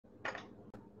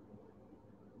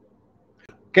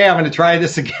Okay, I'm going to try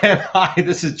this again. Hi,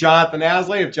 this is Jonathon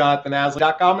Aslay of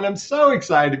jonathonaslay.com, and I'm so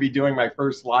excited to be doing my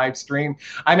first live stream.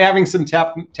 I'm having some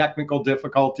technical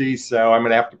difficulties, so I'm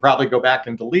going to have to probably go back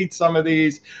and delete some of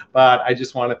these, but I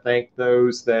just want to thank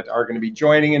those that are going to be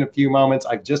joining in a few moments.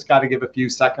 I've just got to give a few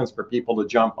seconds for people to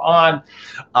jump on,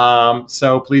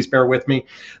 so please bear with me.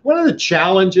 One of the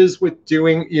challenges with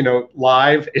doing,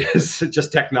 live is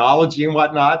just technology and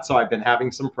whatnot, so I've been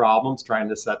having some problems trying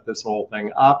to set this whole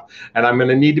thing up, and I'm going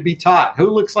to need to be taught. Who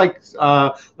looks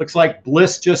like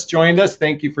Bliss just joined us.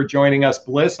 Thank you for joining us,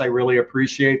 Bliss. I really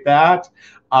appreciate that.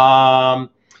 And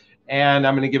I'm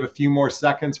going to give a few more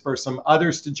seconds for some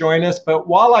others to join us. But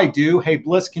while I do, hey,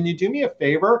 Bliss, can you do me a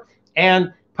favor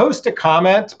and post a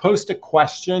comment, post a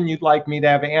question you'd like me to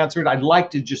have answered? I'd like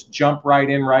to just jump right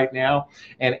in right now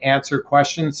and answer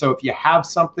questions. So if you have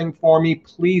something for me,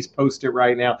 please post it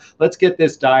right now. Let's get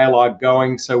this dialogue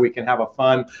going so we can have a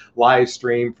fun live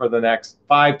stream for the next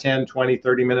 5, 10, 20,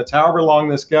 30 minutes, however long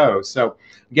this goes. So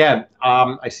again,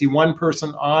 I see one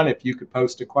person on. If you could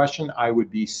post a question, I would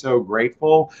be so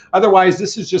grateful. Otherwise,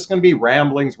 this is just going to be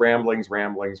ramblings.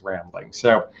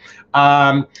 So,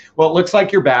 well, it looks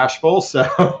like you're bashful,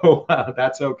 so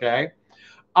that's okay.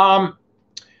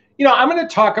 I'm going to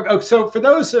talk about, so for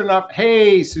those that are not,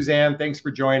 hey, Suzanne, thanks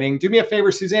for joining. Do me a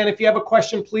favor, Suzanne, if you have a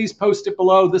question, please post it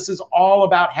below. This is all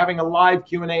about having a live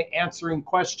Q&A, answering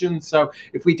questions. So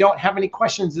if we don't have any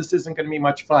questions, this isn't going to be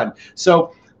much fun.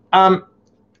 So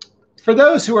for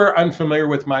those who are unfamiliar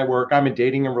with my work, I'm a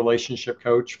dating and relationship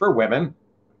coach for women.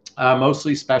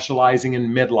 Mostly specializing in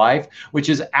midlife, which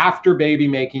is after baby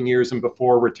making years and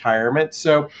before retirement.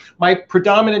 So my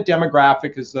predominant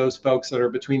demographic is those folks that are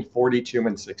between 42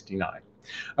 and 69.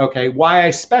 Okay, why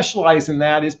I specialize in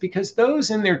that is because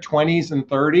those in their 20s and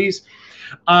 30s,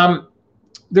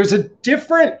 there's a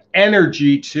different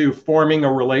energy to forming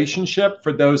a relationship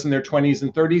for those in their 20s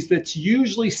and 30s that's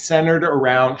usually centered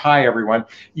around, hi everyone,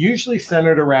 usually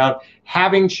centered around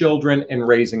having children and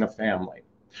raising a family.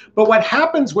 But what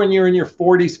happens when you're in your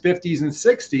 40s, 50s, and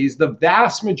 60s, the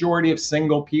vast majority of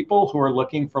single people who are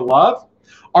looking for love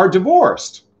are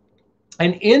divorced.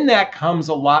 And in that comes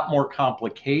a lot more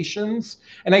complications.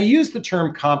 And I use the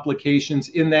term complications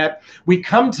in that we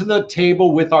come to the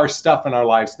table with our stuff in our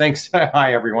lives. Thanks.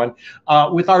 Hi, everyone.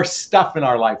 With our stuff in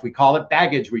our life. We call it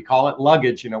baggage. We call it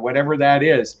luggage, whatever that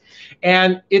is.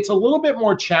 And it's a little bit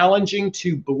more challenging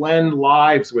to blend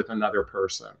lives with another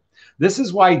person. This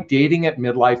is why dating at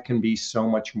midlife can be so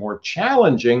much more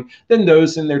challenging than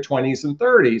those in their 20s and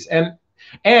 30s.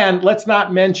 And let's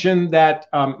not mention that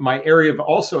my area of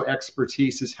also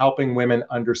expertise is helping women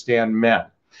understand men.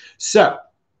 So,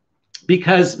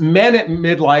 because men at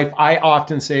midlife, I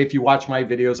often say, if you watch my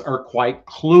videos, are quite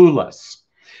clueless.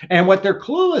 And what they're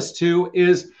clueless to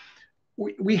is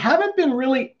we haven't been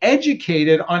really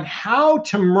educated on how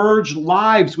to merge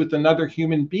lives with another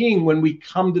human being when we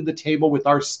come to the table with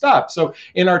our stuff. So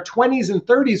in our 20s and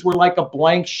 30s, we're like a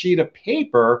blank sheet of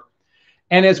paper.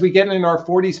 And as we get into our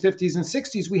 40s, 50s, and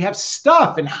 60s, we have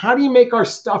stuff. And how do you make our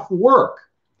stuff work?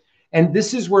 And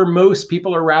this is where most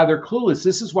people are rather clueless.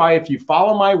 This is why if you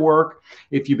follow my work,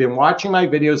 if you've been watching my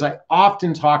videos, I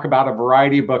often talk about a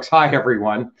variety of books. Hi,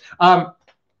 everyone.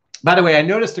 By the way, I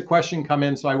noticed a question come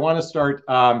in, so I want to start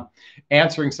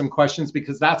answering some questions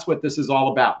because that's what this is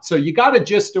all about. So you got a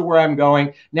gist of where I'm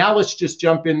going. Now let's just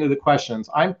jump into the questions.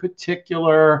 I'm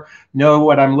particular, know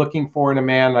what I'm looking for in a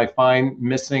man. I find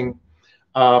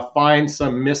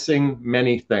some missing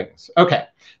many things. Okay,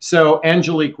 so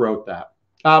Angelique wrote that.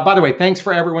 By the way, thanks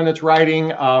for everyone that's writing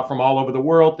from all over the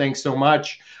world. Thanks so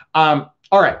much. All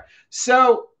right,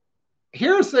 so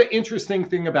here's the interesting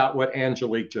thing about what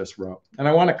Angelique just wrote, and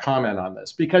I want to comment on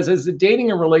this because as a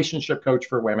dating and relationship coach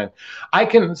for women, I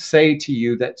can say to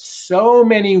you that so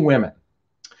many women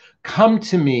come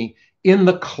to me in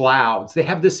the clouds. They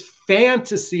have this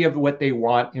fantasy of what they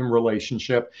want in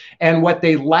relationship, and what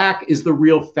they lack is the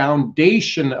real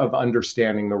foundation of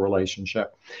understanding the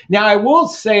relationship. Now, I will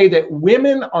say that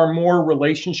women are more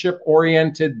relationship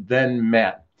oriented than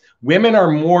men. Women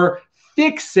are more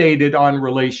fixated on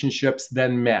relationships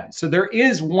than men. So there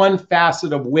is one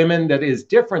facet of women that is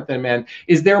different than men,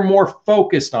 is they're more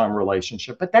focused on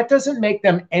relationship, but that doesn't make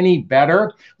them any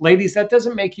better. Ladies, that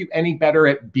doesn't make you any better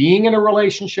at being in a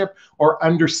relationship or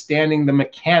understanding the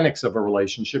mechanics of a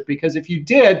relationship, because if you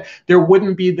did, there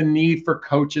wouldn't be the need for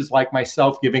coaches like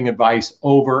myself giving advice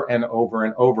over and over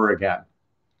and over again.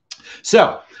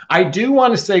 So I do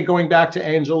want to say, going back to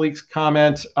Angelique's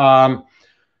comment,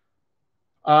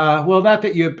 well, not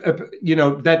that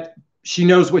that she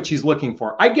knows what she's looking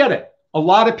for. I get it. A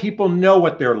lot of people know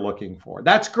what they're looking for.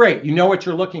 That's great. You know what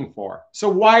you're looking for. So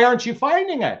why aren't you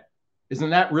finding it? Isn't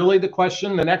that really the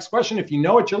question? The next question, if you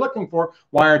know what you're looking for,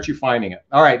 why aren't you finding it?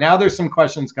 All right, now there's some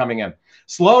questions coming in.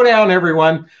 Slow down,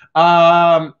 everyone.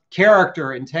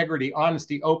 Character, integrity,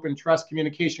 honesty, open, trust,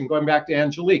 communication, going back to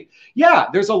Angelique. Yeah,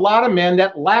 there's a lot of men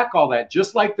that lack all that,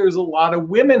 just like there's a lot of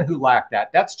women who lack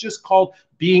that. That's just called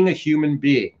being a human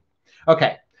being.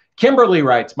 Okay, Kimberly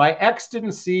writes, my ex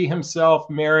didn't see himself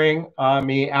marrying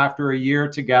me after a year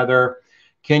together.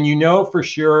 Can you know for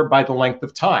sure by the length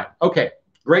of time? Okay,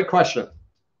 great question.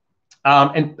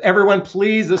 And everyone,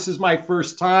 please, this is my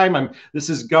first time. This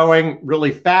is going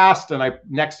really fast, and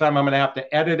next time I'm going to have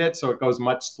to edit it so it goes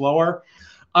much slower.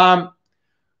 1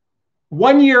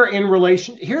 year in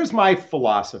relation, here's my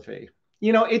philosophy.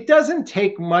 You know, it doesn't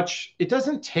take much. It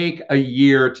doesn't take a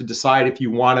year to decide if you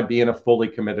want to be in a fully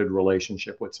committed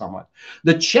relationship with someone.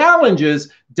 The challenge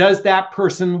is, does that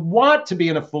person want to be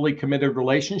in a fully committed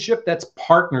relationship that's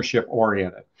partnership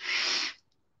oriented?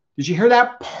 Did you hear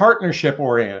that? Partnership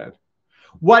oriented.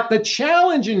 What the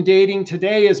challenge in dating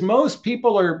today is, most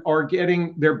people are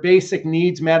getting their basic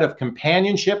needs met of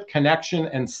companionship, connection,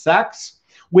 and sex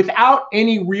without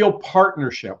any real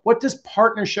partnership. What does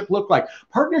partnership look like?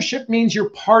 Partnership means you're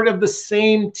part of the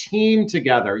same team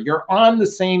together. You're on the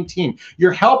same team.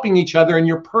 You're helping each other in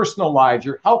your personal lives.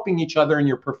 You're helping each other in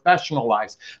your professional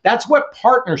lives. That's what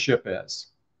partnership is.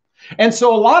 And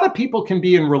so a lot of people can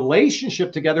be in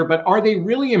relationship together, but are they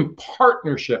really in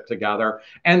partnership together?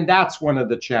 And that's one of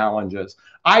the challenges.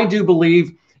 I do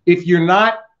believe if you're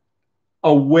not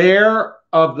aware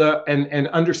of and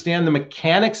understand the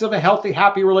mechanics of a healthy,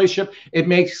 happy relationship, it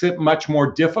makes it much more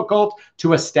difficult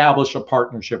to establish a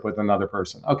partnership with another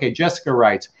person. Okay, Jessica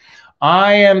writes,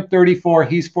 I am 34,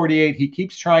 he's 48. He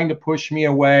keeps trying to push me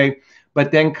away,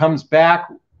 but then comes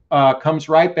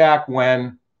right back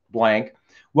when blank.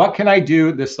 What can I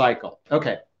do this cycle?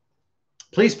 Okay,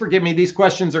 please forgive me. These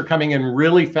questions are coming in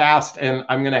really fast, and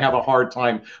I'm going to have a hard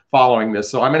time following this.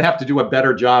 So I'm going to have to do a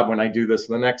better job when I do this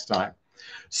the next time.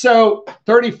 So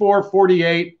 34,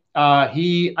 48,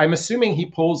 I'm assuming he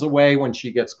pulls away when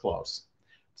she gets close.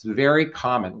 It's very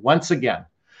common. Once again,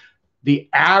 the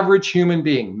average human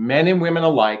being, men and women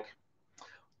alike,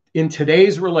 in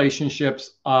today's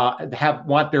relationships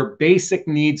want their basic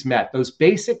needs met. Those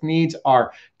basic needs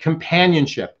are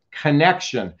companionship,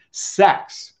 connection,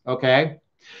 sex, okay?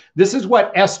 This is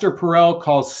what Esther Perel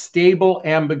calls stable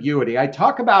ambiguity. I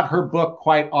talk about her book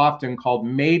quite often called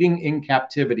Mating in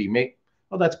Captivity.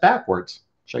 Oh, that's backwards.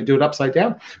 Should I do it upside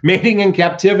down? Mating in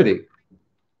Captivity.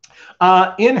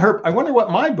 In her, I wonder what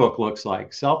my book looks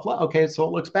like. Self-love. Okay, so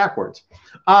it looks backwards.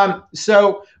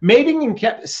 So mating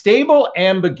in stable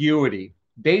ambiguity,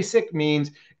 basic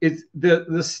means it's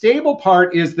the stable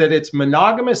part is that it's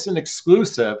monogamous and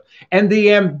exclusive, and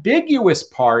the ambiguous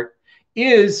part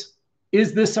is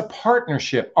this a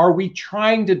partnership? Are we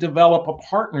trying to develop a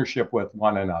partnership with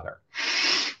one another?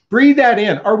 Breathe that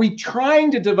in. Are we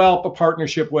trying to develop a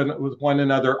partnership with one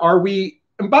another? Are we?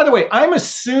 And by the way, I'm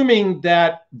assuming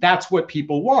that that's what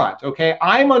people want, okay?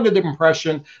 I'm under the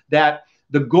impression that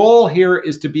the goal here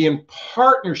is to be in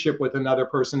partnership with another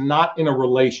person, not in a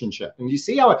relationship. And you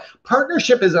see how a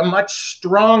partnership is a much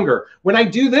stronger. When I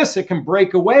do this, it can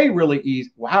break away really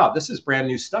easy. Wow, this is brand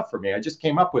new stuff for me. I just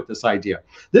came up with this idea.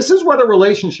 This is what a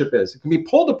relationship is. It can be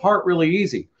pulled apart really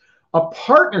easy. A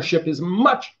partnership is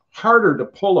much harder to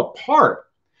pull apart.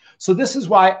 So this is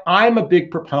why I'm a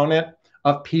big proponent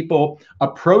of people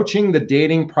approaching the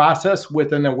dating process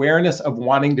with an awareness of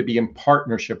wanting to be in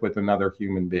partnership with another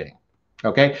human being,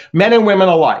 okay? Men and women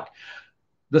alike.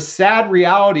 The sad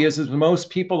reality is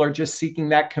most people are just seeking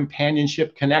that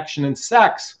companionship, connection, and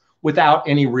sex without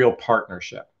any real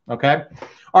partnership, okay?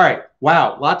 All right,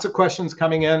 wow, lots of questions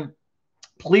coming in.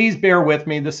 Please bear with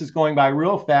me. This is going by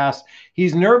real fast.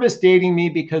 He's nervous dating me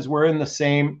because we're in the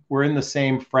same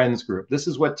friends group. This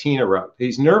is what Tina wrote.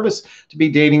 He's nervous to be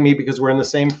dating me because we're in the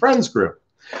same friends group.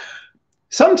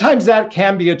 Sometimes that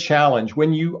can be a challenge.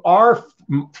 When you are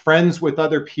friends with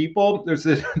other people,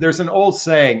 there's an old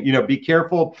saying, you know, be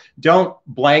careful, don't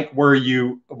blank where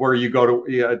you go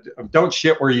to, don't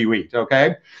shit where you eat,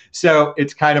 okay? So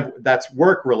it's kind of, that's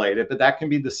work related, but that can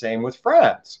be the same with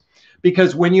friends.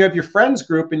 Because when you have your friends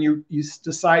group and you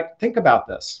decide, think about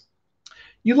this.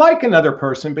 You like another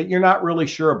person, but you're not really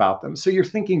sure about them. So you're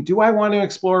thinking, do I want to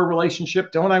explore a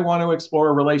relationship? Don't I want to explore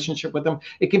a relationship with them?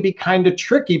 It can be kind of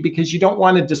tricky because you don't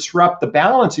want to disrupt the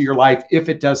balance of your life if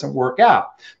it doesn't work out.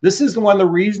 This is one of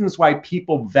the reasons why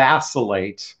people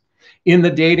vacillate in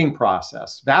the dating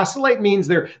process. Vacillate means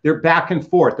they're back and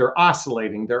forth, they're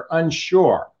oscillating, they're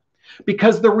unsure.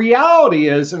 Because the reality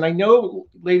is, and I know,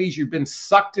 ladies, you've been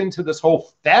sucked into this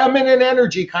whole feminine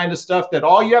energy kind of stuff that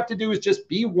all you have to do is just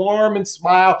be warm and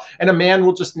smile, and a man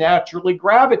will just naturally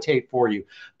gravitate for you.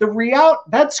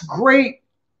 That's great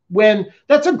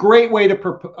that's a great way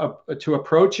to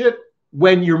approach it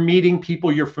when you're meeting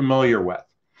people you're familiar with.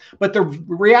 But the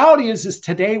reality is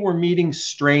today we're meeting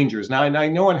strangers. Now, and I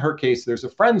know in her case, there's a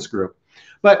friends group,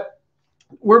 but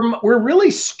we're really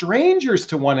strangers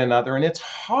to one another, and it's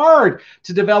hard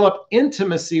to develop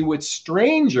intimacy with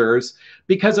strangers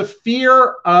because of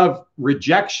fear of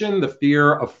rejection, the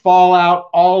fear of fallout,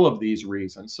 all of these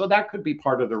reasons. So that could be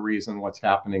part of the reason what's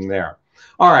happening there.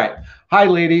 All right. Hi,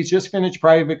 ladies. Just finished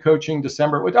private coaching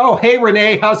December. Oh, hey,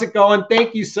 Renee. How's it going?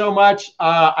 Thank you so much.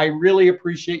 I really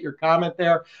appreciate your comment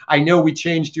there. I know we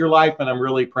changed your life, and I'm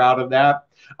really proud of that.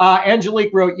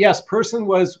 Angelique wrote, yes, person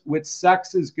was with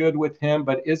sex is good with him,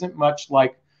 but isn't much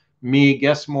like me.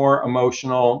 Guess more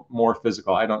emotional, more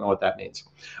physical. I don't know what that means.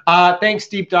 Thanks,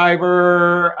 Deep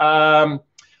Diver.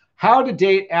 How to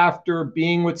date after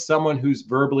being with someone who's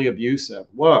verbally abusive.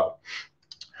 Whoa.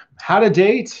 How to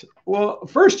date? Well,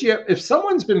 first, if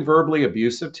someone's been verbally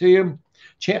abusive to you,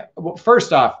 well,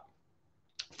 first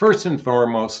and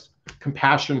foremost,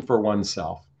 compassion for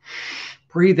oneself.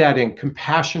 Breathe that in,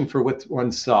 compassion for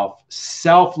oneself,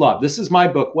 self-love. This is my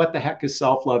book, What the Heck is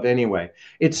Self-Love Anyway?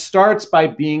 It starts by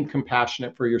being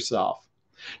compassionate for yourself.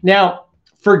 Now,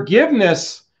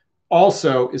 forgiveness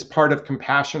also is part of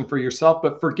compassion for yourself,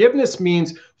 but forgiveness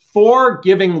means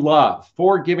forgiving love.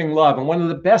 And one of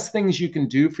the best things you can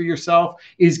do for yourself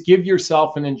is give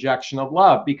yourself an injection of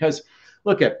love. Because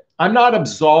look, I'm not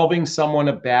absolving someone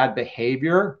of bad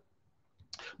behavior,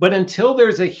 but until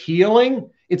there's a healing,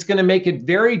 it's going to make it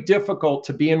very difficult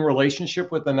to be in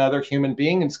relationship with another human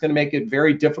being. It's going to make it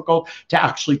very difficult to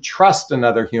actually trust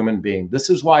another human being. This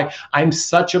is why I'm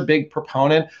such a big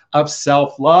proponent of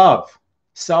self-love.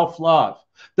 Self-love.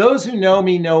 Those who know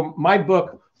me know my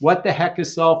book, What the Heck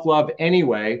is Self-Love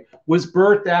Anyway, was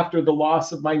birthed after the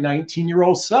loss of my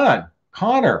 19-year-old son,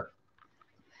 Connor.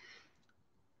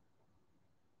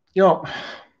 You know,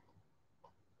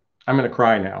 I'm going to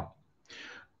cry now.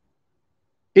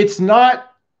 It's not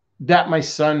that my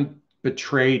son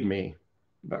betrayed me,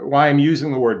 but why I'm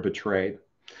using the word betrayed.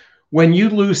 When you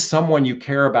lose someone you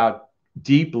care about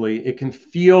deeply, it can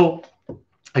feel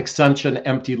like such an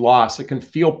empty loss. It can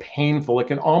feel painful. It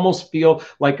can almost feel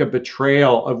like a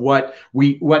betrayal of what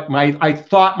I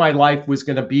thought my life was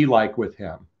going to be like with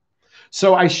him.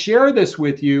 So I share this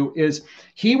with you is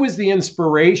he was the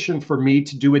inspiration for me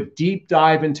to do a deep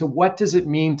dive into what does it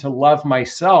mean to love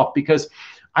myself, because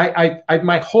I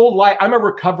my whole life, I'm a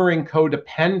recovering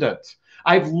codependent.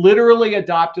 I've literally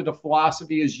adopted a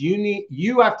philosophy is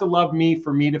you have to love me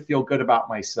for me to feel good about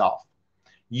myself.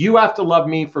 You have to love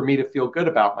me for me to feel good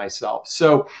about myself.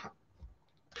 So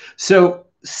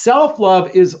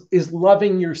self-love is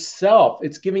loving yourself.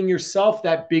 It's giving yourself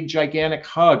that big, gigantic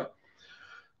hug.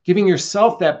 Giving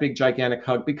yourself that big, gigantic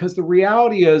hug, because the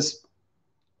reality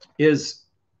is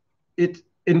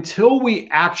until we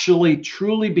actually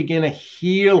truly begin a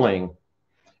healing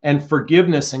and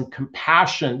forgiveness and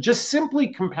compassion, just simply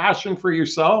compassion for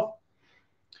yourself,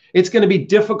 it's going to be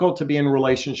difficult to be in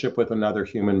relationship with another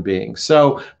human being.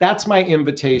 So that's my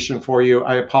invitation for you.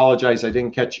 I apologize. I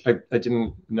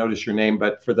didn't notice your name,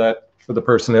 but for the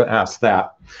person who asked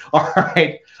that. All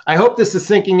right. I hope this is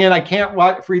sinking in. I can't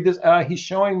read this. He's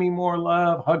showing me more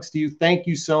love. Hugs to you. Thank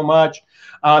you so much.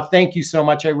 Thank you so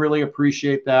much. I really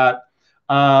appreciate that.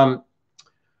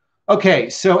 Okay,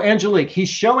 so Angelique, he's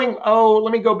showing,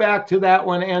 let me go back to that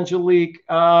one, Angelique.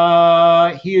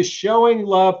 He is showing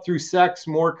love through sex,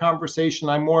 more conversation.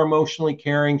 I'm more emotionally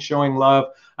caring, showing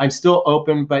love. I'm still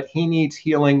open, but he needs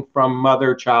healing from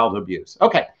mother-child abuse.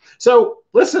 Okay, so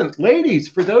listen, ladies,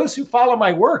 for those who follow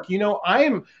my work, you know, I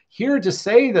am here to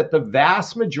say that the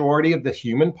vast majority of the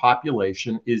human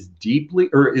population is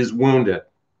wounded,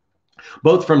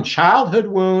 both from childhood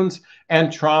wounds and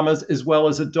traumas, as well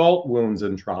as adult wounds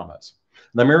and traumas.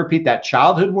 Let me repeat that: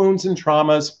 childhood wounds and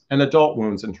traumas and adult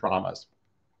wounds and traumas.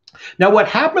 Now, what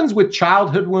happens with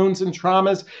childhood wounds and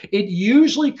traumas, it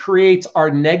usually creates our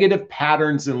negative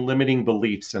patterns and limiting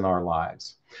beliefs in our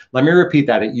lives. Let me repeat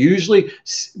that. It usually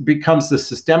becomes the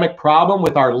systemic problem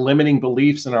with our limiting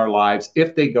beliefs in our lives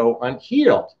if they go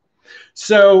unhealed.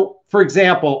 So, for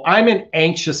example, I'm an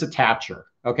anxious attacher.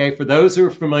 Okay, for those who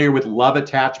are familiar with love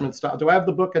attachment style, do I have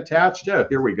the book attached? Yeah,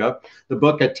 here we go. The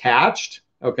book Attached,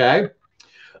 okay.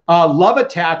 Love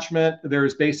attachment,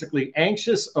 there's basically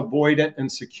anxious, avoidant,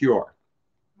 and secure,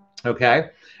 okay.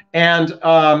 And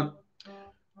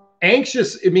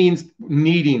Anxious, it means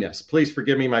neediness. Please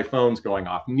forgive me, my phone's going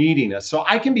off. Neediness. So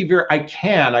I can be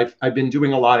I've been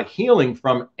doing a lot of healing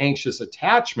from anxious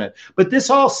attachment, but this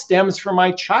all stems from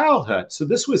my childhood. So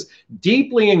this was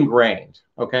deeply ingrained.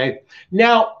 Okay.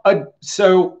 Now,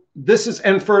 so this is,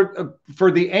 and for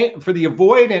the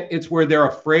avoidant, it's where they're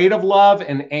afraid of love,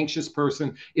 and anxious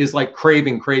person is like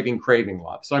craving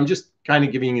love. So I'm just kind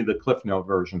of giving you the Cliff Note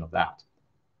version of that.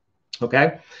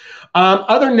 Okay.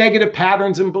 Other negative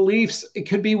patterns and beliefs, it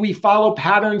could be we follow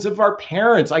patterns of our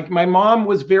parents. Like my mom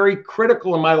was very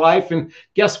critical in my life, and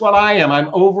guess what I am? I'm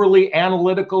overly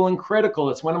analytical and critical.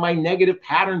 It's one of my negative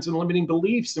patterns and limiting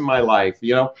beliefs in my life.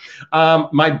 You know,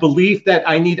 my belief that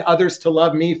I need others to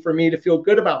love me for me to feel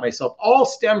good about myself, all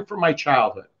stem from my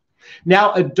childhood.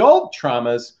 Now, adult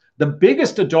traumas, the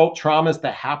biggest adult traumas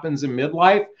that happens in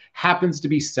midlife happens to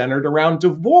be centered around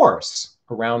divorce,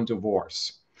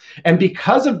 And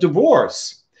because of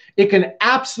divorce, it can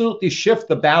absolutely shift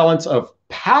the balance of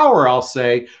power, I'll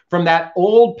say, from that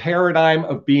old paradigm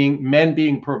of men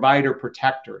being provider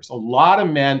protectors. A lot of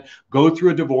men go through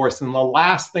a divorce, and the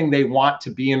last thing they want to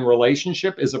be in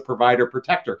relationship is a provider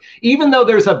protector. Even though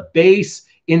there's a base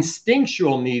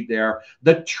instinctual need there,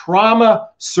 the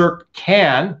trauma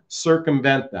can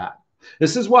circumvent that.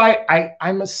 This is why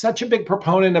I'm such a big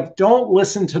proponent of don't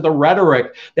listen to the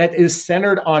rhetoric that is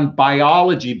centered on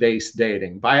biology-based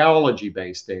dating.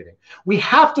 We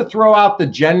have to throw out the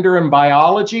gender and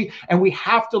biology, and we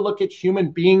have to look at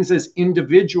human beings as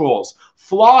individuals,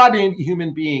 flawed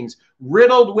human beings,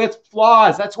 riddled with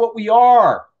flaws. That's what we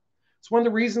are. It's one of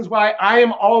the reasons why I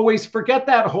am always, forget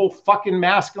that whole fucking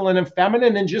masculine and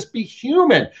feminine and just be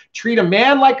human. Treat a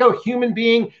man like a human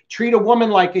being, treat a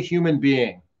woman like a human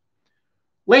being.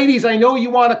 Ladies, I know you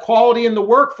want equality in the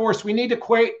workforce. We need to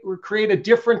create a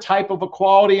different type of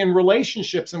equality in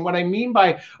relationships. And what I mean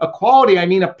by equality, I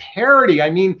mean a parity. I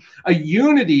mean a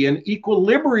unity, an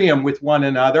equilibrium with one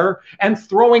another, and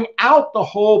throwing out the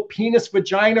whole penis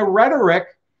vagina rhetoric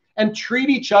and treat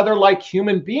each other like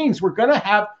human beings. We're going to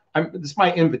have, this is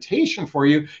my invitation for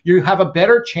you, you have a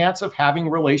better chance of having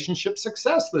relationship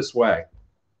success this way.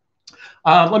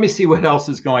 Let me see what else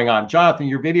is going on. Jonathan,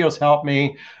 your videos help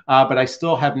me, but I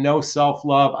still have no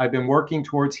self-love. I've been working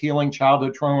towards healing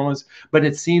childhood traumas, but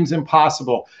it seems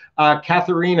impossible.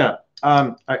 Katharina,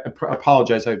 I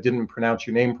apologize. I didn't pronounce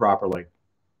your name properly.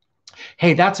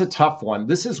 Hey, that's a tough one.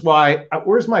 This is why,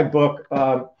 where's my book?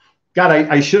 God,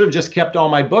 I should have just kept all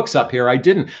my books up here. I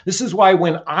didn't. This is why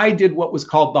when I did what was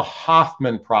called the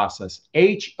Hoffman process,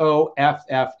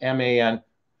 Hoffman,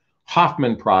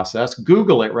 Hoffman process.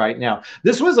 Google it right now.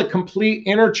 This was a complete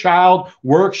inner child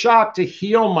workshop to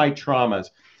heal my traumas.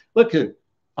 Look, the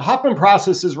Hoffman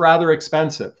process is rather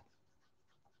expensive.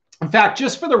 In fact,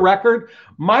 just for the record,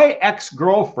 my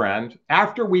ex-girlfriend,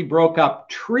 after we broke up,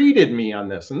 treated me on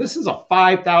this. And this is a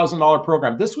 $5,000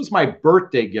 program. This was my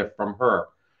birthday gift from her,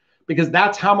 because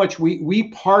that's how much we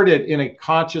parted in a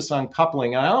conscious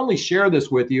uncoupling. And I only share this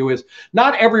with you is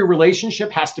not every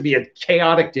relationship has to be a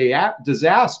chaotic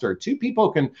disaster. Two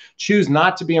people can choose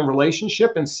not to be in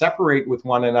relationship and separate with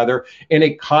one another in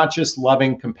a conscious,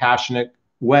 loving, compassionate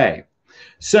way.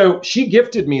 So she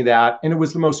gifted me that, and it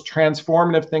was the most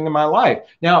transformative thing in my life.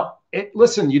 Now,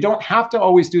 listen, you don't have to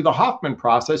always do the Hoffman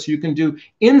process. You can do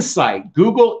insight,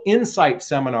 Google insight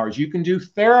seminars. You can do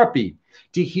therapy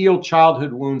to heal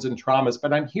childhood wounds and traumas.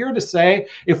 But I'm here to say,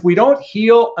 if we don't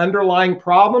heal underlying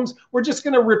problems, we're just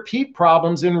going to repeat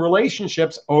problems in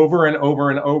relationships over and over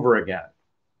and over again.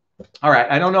 All right,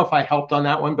 I don't know if I helped on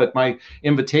that one, but my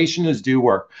invitation is do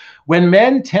work. When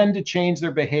men tend to change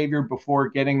their behavior before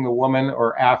getting the woman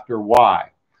or after,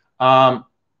 why?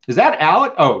 Is that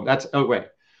Alec? Oh, wait.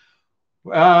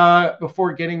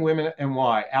 Before getting women and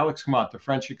why? Alex, come on, the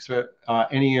French,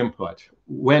 any input?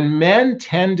 When men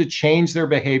tend to change their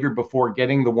behavior before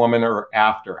getting the woman or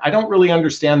after. I don't really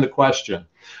understand the question.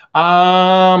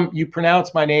 You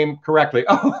pronounced my name correctly.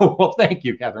 Oh, well, thank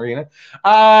you, Katharina.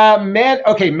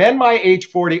 Men my age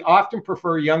 40 often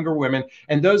prefer younger women,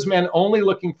 and those men only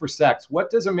looking for sex. What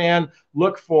does a man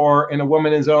look for in a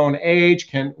woman his own age?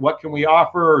 What can we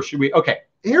offer, or should we? Okay,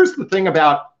 here's the thing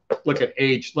about, look at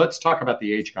age. Let's talk about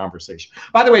the age conversation.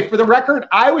 By the way, for the record,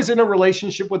 I was in a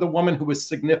relationship with a woman who was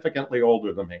significantly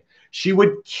older than me. She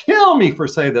would kill me for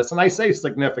saying this, and I say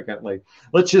significantly.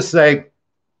 Let's just say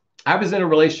I was in a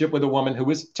relationship with a woman who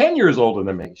was 10 years older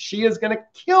than me. She is going to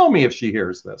kill me if she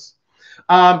hears this,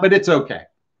 but it's okay.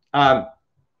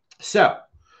 So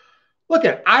look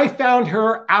I found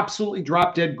her absolutely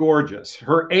drop dead gorgeous.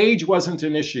 Her age wasn't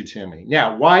an issue to me.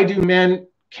 Now, why do men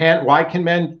Why can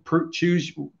men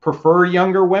prefer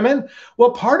younger women?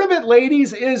 Well, part of it,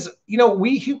 ladies, is,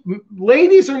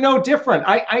 ladies are no different.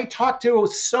 I talk to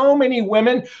so many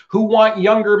women who want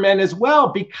younger men as well,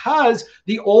 because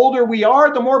the older we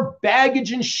are, the more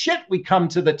baggage and shit we come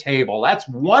to the table. That's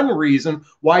one reason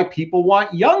why people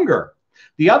want younger.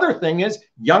 The other thing is,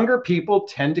 younger people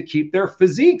tend to keep their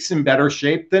physiques in better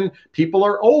shape than people who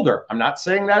are older. I'm not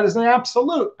saying that as an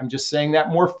absolute. I'm just saying that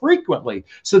more frequently.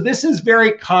 So this is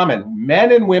very common.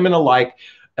 Men and women alike,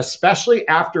 especially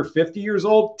after 50 years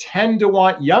old, tend to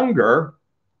want younger.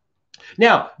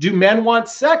 Now, do men want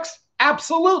sex?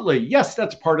 Absolutely. Yes,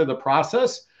 that's part of the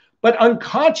process. But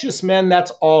unconscious men,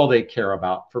 that's all they care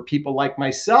about. For people like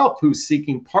myself who's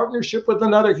seeking partnership with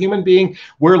another human being,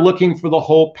 we're looking for the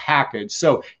whole package.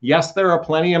 So yes, there are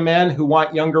plenty of men who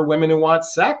want younger women who want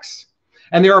sex.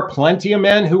 And there are plenty of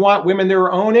men who want women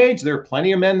their own age. There are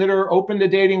plenty of men that are open to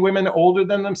dating women older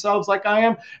than themselves like I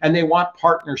am, and they want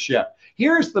partnership.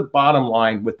 Here's the bottom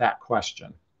line with that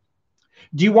question.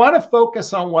 Do you want to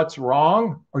focus on what's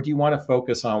wrong, or do you want to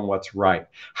focus on what's right?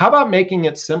 How about making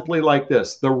it simply like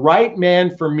this? The right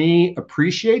man for me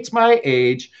appreciates my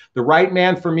age. The right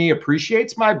man for me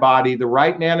appreciates my body. The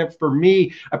right man for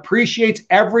me appreciates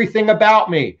everything about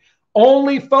me.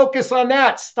 Only focus on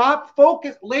that.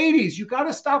 Ladies, you got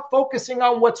to stop focusing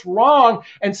on what's wrong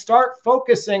and start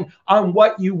focusing on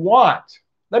what you want.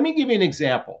 Let me give you an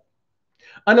example.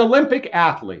 An Olympic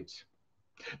athlete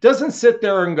doesn't sit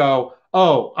there and go,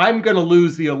 oh, I'm going to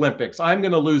lose the Olympics. I'm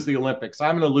going to lose the Olympics.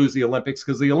 I'm going to lose the Olympics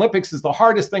because the Olympics is the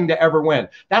hardest thing to ever win.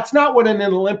 That's not what an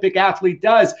Olympic athlete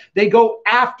does. They go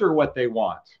after what they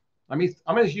want. I'm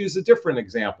going to use a different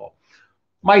example.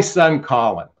 My son,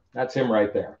 Colin, that's him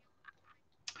right there.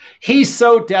 He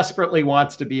so desperately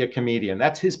wants to be a comedian.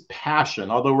 That's his passion,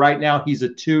 although right now he's a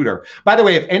tutor. By the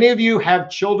way, if any of you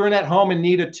have children at home and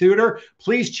need a tutor,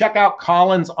 please check out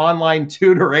Colin's online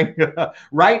tutoring.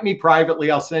 Write me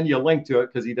privately. I'll send you a link to it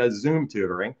because he does Zoom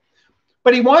tutoring.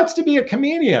 But he wants to be a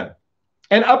comedian.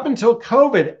 And up until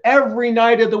COVID, every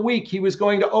night of the week, he was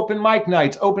going to open mic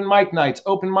nights,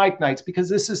 because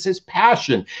this is his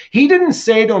passion. He didn't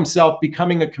say to himself,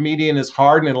 becoming a comedian is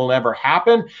hard and it'll never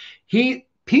happen.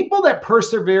 People that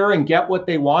persevere and get what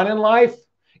they want in life,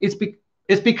 it's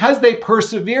because they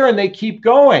persevere and they keep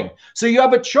going. So you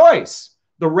have a choice,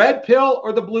 the red pill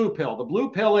or the blue pill. The blue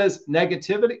pill is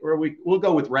negativity, or we'll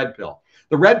go with red pill.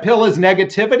 The red pill is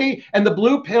negativity, and the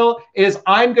blue pill is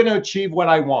I'm going to achieve what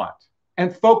I want,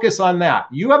 and focus on that.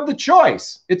 You have the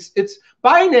choice. It's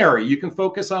binary. You can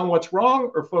focus on what's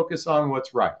wrong or focus on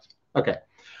what's right. Okay.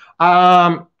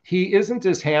 He isn't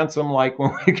as handsome like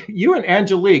when you and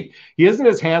Angelique, he isn't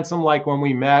as handsome like when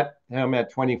we met him at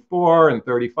 24 and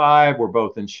 35. We're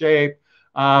both in shape.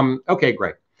 Okay,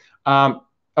 great.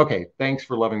 Okay, thanks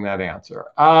for loving that answer.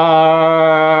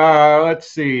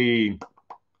 Let's see.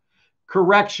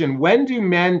 Correction. When do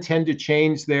men tend to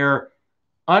change their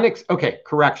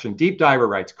correction. Deep Diver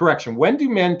writes, correction. When do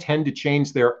men tend to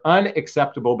change their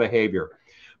unacceptable behavior?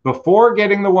 Before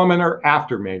getting the woman or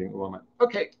after mating the woman?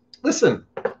 Okay, listen.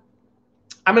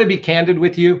 I'm going to be candid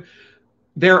with you.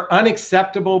 Their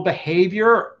unacceptable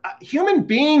behavior, human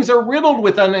beings are riddled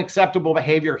with unacceptable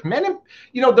behavior. Men,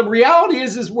 the reality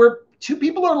is two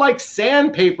people are like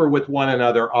sandpaper with one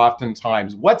another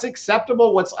oftentimes. What's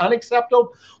acceptable, what's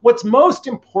unacceptable? What's most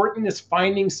important is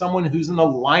finding someone who's in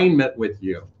alignment with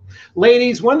you.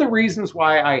 Ladies, one of the reasons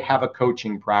why I have a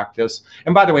coaching practice,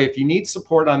 and by the way, if you need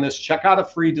support on this, check out a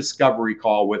free discovery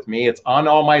call with me. It's on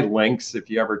all my links. If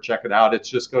you ever check it out, it's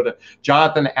just go to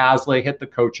Jonathon Aslay, hit the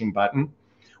coaching button.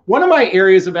 One of my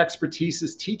areas of expertise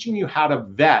is teaching you how to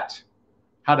vet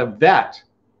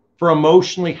for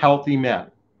emotionally healthy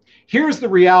men. Here's the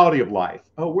reality of life.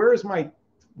 Oh, where's my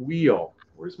wheel?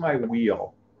 Where's my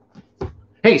wheel?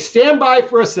 Hey, stand by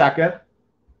for a second.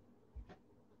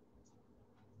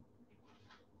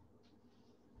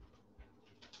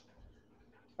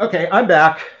 Okay, I'm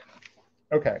back.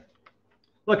 Okay,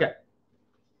 look at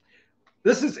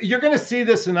this. You're going to see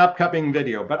this in an upcoming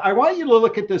video, but I want you to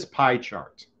look at this pie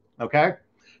chart. Okay,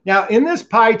 now in this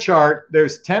pie chart,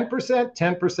 there's 10%,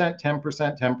 10%,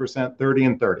 10%, 10%, 30,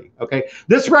 and 30. Okay,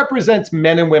 this represents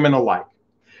men and women alike.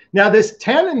 Now, this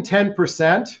 10 and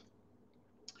 10%,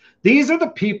 these are the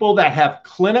people that have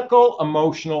clinical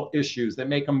emotional issues that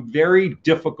make them very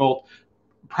difficult,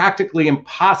 practically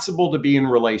impossible to be in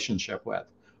relationship with.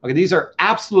 Okay, these are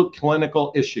absolute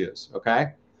clinical issues,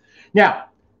 okay? Now,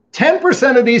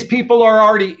 10% of these people are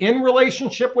already in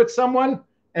relationship with someone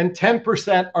and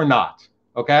 10% are not,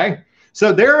 okay?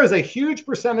 So there is a huge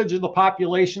percentage of the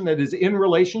population that is in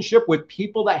relationship with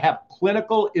people that have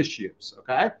clinical issues,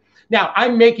 okay? Now,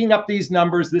 I'm making up these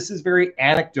numbers. This is very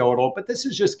anecdotal, but this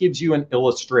just gives you an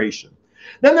illustration.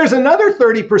 Then there's another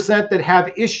 30% that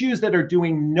have issues that are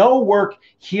doing no work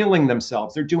healing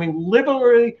themselves. They're doing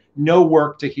literally no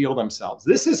work to heal themselves.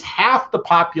 This is half the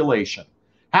population.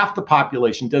 Half the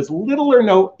population does little or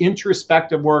no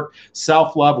introspective work,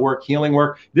 self-love work, healing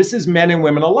work. This is men and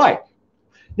women alike.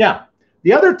 Now,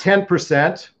 the other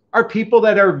 10% are people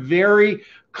that are very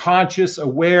conscious,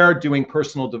 aware, doing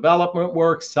personal development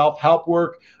work, self-help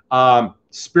work,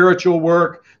 spiritual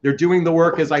work. They're doing the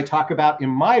work, as I talk about in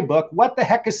my book. What the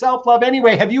heck is self-love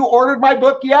anyway? Have you ordered my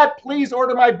book yet? Please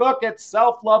order my book at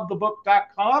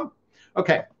selflovethebook.com.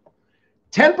 Okay.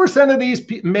 10% of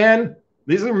these men,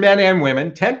 these are men and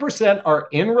women, 10% are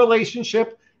in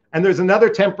relationship, and there's another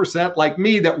 10% like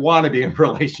me that want to be in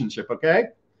relationship, okay?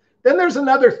 Then there's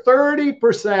another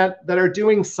 30% that are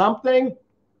doing something.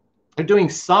 They're doing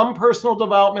some personal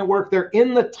development work. They're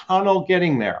in the tunnel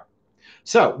getting there.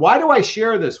 So why do I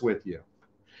share this with you?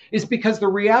 It's because the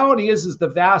reality is the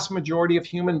vast majority of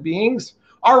human beings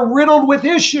are riddled with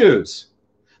issues.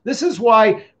 This is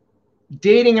why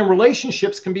dating and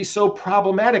relationships can be so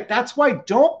problematic. That's why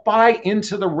don't buy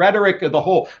into the rhetoric of the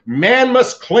whole man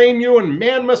must claim you and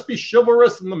man must be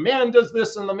chivalrous and the man does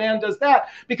this and the man does that,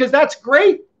 because that's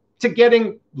great to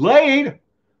getting laid,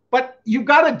 but you've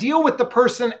got to deal with the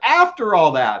person after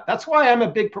all that. That's why I'm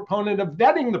a big proponent of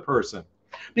vetting the person.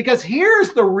 Because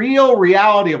here's the real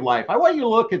reality of life. I want you to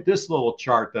look at this little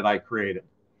chart that I created.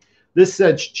 This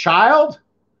says child,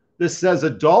 this says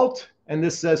adult, and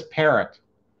this says parent.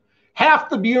 Half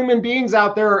the human beings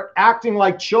out there are acting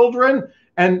like children,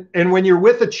 and when you're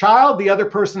with a child, the other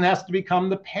person has to become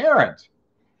the parent.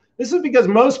 This is because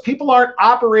most people aren't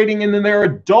operating in their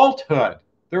adulthood.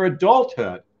 Their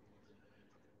adulthood.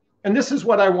 And this is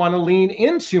what I want to lean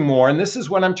into more. And this is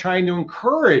what I'm trying to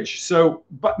encourage. So,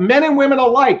 but men and women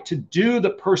alike to do the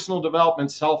personal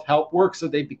development, self-help work so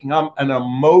they become an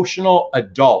emotional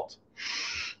adult.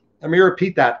 Let me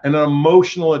repeat that, an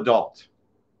emotional adult.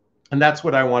 And that's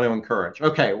what I want to encourage.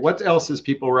 Okay, what else is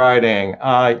people writing?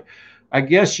 I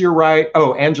guess you're right.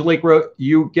 Oh, Angelique wrote,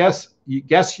 you guess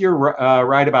you're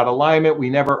right about alignment. We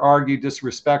never argue,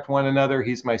 disrespect one another.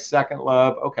 He's my second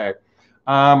love. Okay.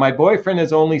 My boyfriend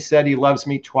has only said he loves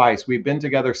me twice. We've been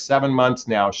together 7 months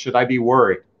now. Should I be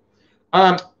worried?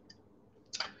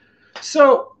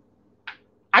 So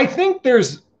I think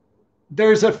there's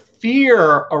a fear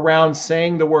around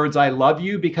saying the words I love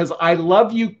you, because I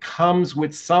love you comes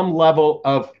with some level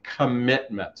of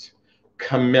commitment.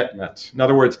 Commitment. In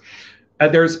other words,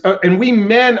 and we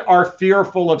men are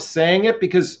fearful of saying it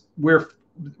because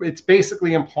it's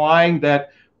basically implying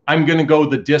that I'm going to go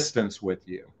the distance with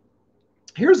you.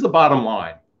 Here's the bottom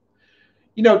line.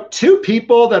 You know, two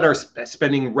people that are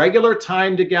spending regular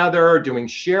time together, doing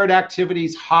shared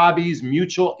activities, hobbies,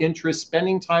 mutual interests,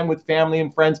 spending time with family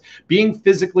and friends, being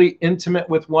physically intimate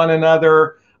with one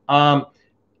another.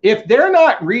 If they're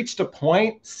not reached a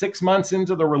point 6 months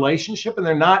into the relationship and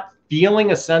they're not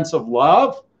feeling a sense of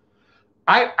love,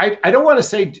 I don't want to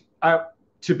say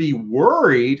to be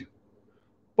worried,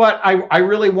 but I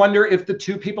really wonder if the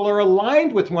two people are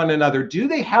aligned with one another. Do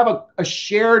they have a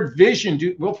shared vision?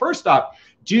 Well, first off,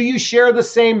 do you share the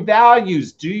same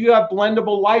values? Do you have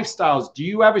blendable lifestyles? Do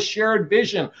you have a shared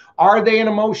vision? Are they an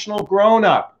emotional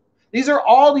grown-up? These are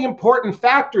all the important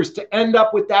factors to end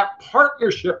up with that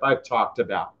partnership I've talked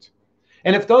about.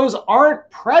 And if those aren't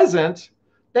present,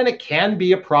 then it can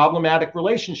be a problematic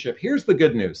relationship. Here's the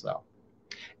good news, though.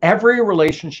 Every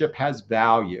relationship has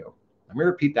value. Let me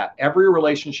repeat that. Every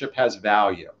relationship has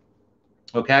value.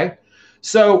 Okay?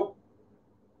 So,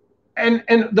 and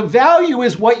the value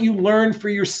is what you learn for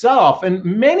yourself. And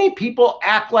many people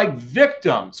act like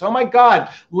victims. Oh my God,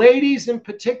 ladies in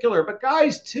particular, but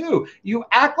guys too. You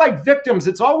act like victims.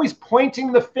 It's always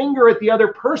pointing the finger at the other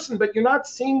person, but you're not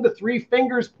seeing the three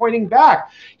fingers pointing back.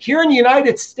 Here in the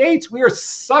United States, we are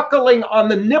suckling on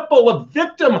the nipple of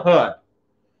victimhood.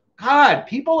 God,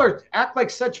 people act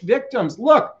like such victims.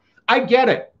 Look, I get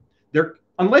it.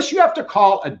 Unless you have to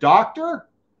call a doctor,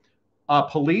 a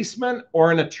policeman,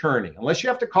 or an attorney, unless you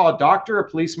have to call a doctor, a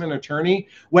policeman, attorney,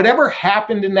 whatever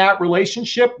happened in that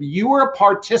relationship, you were a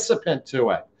participant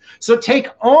to it. So take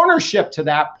ownership to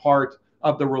that part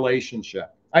of the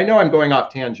relationship. I know I'm going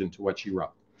off tangent to what you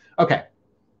wrote. Okay.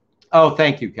 Oh,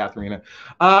 thank you, Katharina.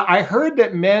 I heard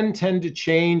that men tend to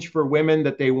change for women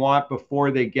that they want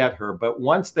before they get her, but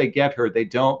once they get her, they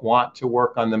don't want to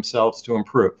work on themselves to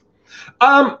improve.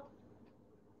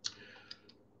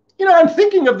 You know, I'm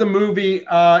thinking of the movie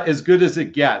As Good as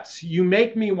It Gets. You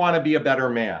make me want to be a better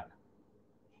man.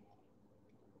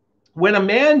 When a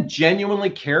man genuinely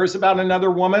cares about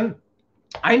another woman,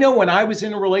 I know when I was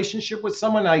in a relationship with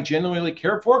someone I genuinely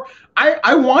cared for,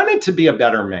 I wanted to be a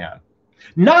better man,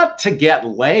 not to get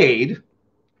laid.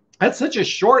 That's such a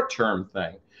short-term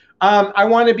thing. I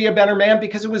want to be a better man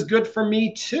because it was good for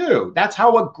me too. That's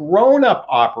how a grown-up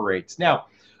operates. Now,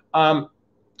 I'm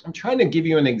trying to give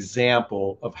you an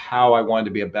example of how I wanted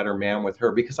to be a better man with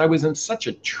her because I was in such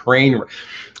a train wreck.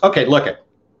 Okay, look at,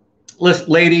 listen,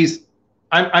 ladies,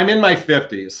 I'm in my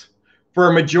 50s. For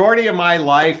a majority of my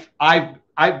life,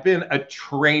 I've been a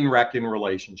train wreck in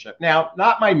relationship. Now,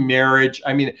 not my marriage.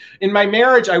 I mean, in my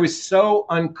marriage, I was so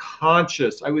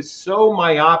unconscious. I was so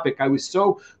myopic. I was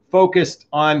so focused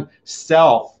on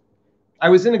self. I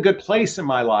was in a good place in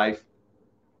my life,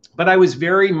 but I was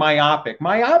very myopic.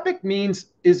 Myopic means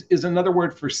is another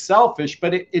word for selfish,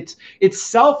 but it's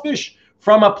selfish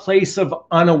from a place of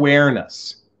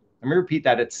unawareness. Let me repeat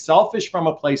that. It's selfish from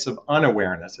a place of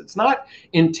unawareness. It's not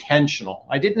intentional.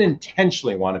 I didn't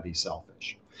intentionally want to be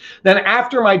selfish. Then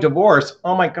after my divorce,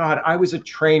 oh my God, I was a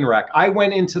train wreck. I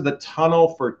went into the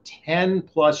tunnel for 10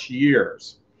 plus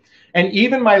years. And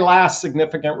even my last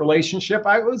significant relationship,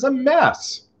 I was a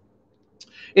mess.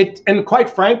 And quite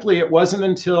frankly, it wasn't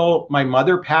until my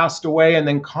mother passed away and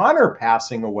then Connor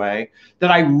passing away that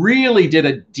I really did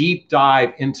a deep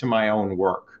dive into my own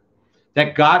work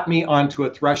that got me onto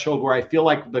a threshold where I feel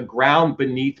like the ground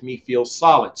beneath me feels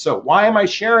solid. So why am I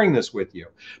sharing this with you?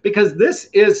 Because this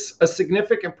is a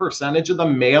significant percentage of the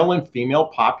male and female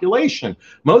population.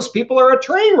 Most people are a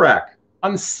train wreck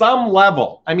on some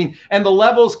level. I mean, and the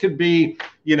levels could be,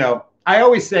 you know, I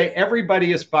always say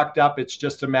everybody is fucked up. It's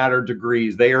just a matter of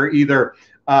degrees. They are either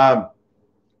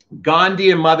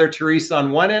Gandhi and Mother Teresa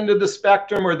on one end of the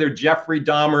spectrum, or they're Jeffrey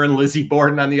Dahmer and Lizzie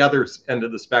Borden on the other end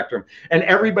of the spectrum. And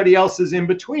everybody else is in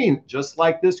between, just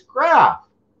like this graph.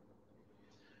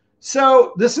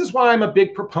 So this is why I'm a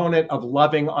big proponent of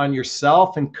loving on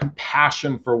yourself and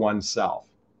compassion for oneself.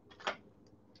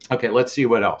 Okay, let's see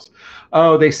what else.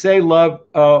 Oh, they say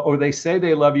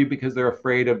they love you because they're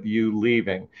afraid of you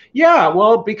leaving. Yeah,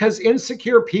 well, because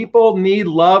insecure people need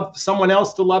love, someone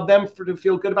else to love them to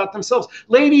feel good about themselves.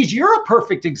 Ladies, you're a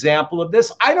perfect example of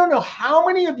this. I don't know how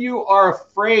many of you are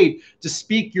afraid to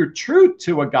speak your truth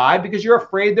to a guy because you're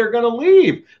afraid they're going to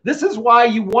leave. This is why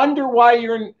you wonder why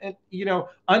you're in,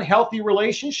 unhealthy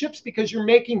relationships, because you're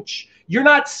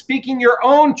not speaking your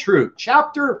own truth.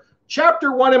 Chapter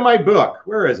 1 in my book.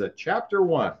 Where is it? Chapter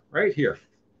 1, right here.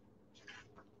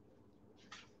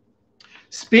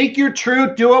 Speak your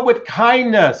truth. Do it with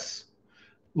kindness.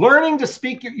 Learning to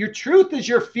speak your truth is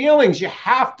your feelings. You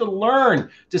have to learn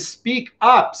to speak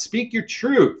up. Speak your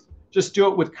truth. Just do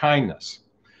it with kindness.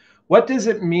 What does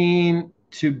it mean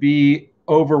to be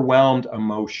overwhelmed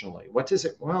emotionally? What does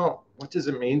it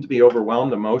mean to be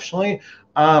overwhelmed emotionally?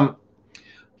 I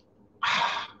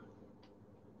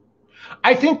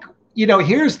think,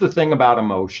 here's the thing about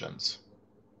emotions.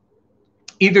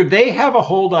 Either they have a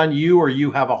hold on you or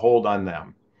you have a hold on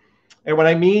them. And what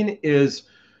I mean is,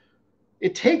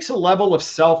 it takes a level of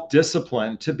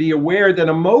self-discipline to be aware that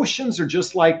emotions are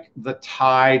just like the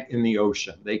tide in the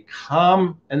ocean. They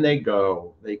come and they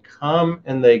go. They come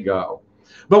and they go.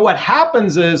 But what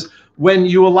happens is when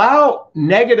you allow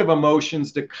negative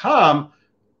emotions to come,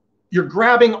 you're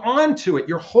grabbing onto it.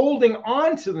 You're holding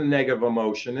on to the negative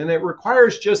emotion, and it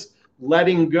requires just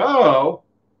letting go.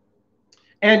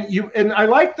 And I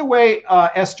like the way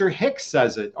Esther Hicks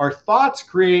says it. Our thoughts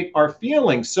create our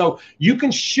feelings. So you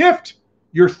can shift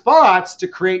your thoughts to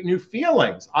create new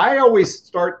feelings. I always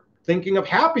start thinking of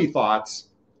happy thoughts.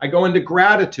 I go into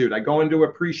gratitude. I go into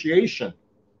appreciation.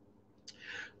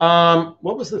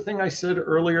 What was the thing I said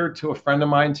earlier to a friend of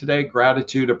mine today?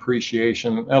 Gratitude,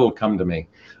 appreciation. It'll come to me.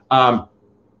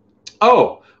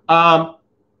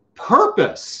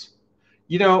 Purpose.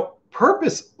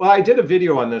 Purpose. Well, I did a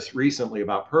video on this recently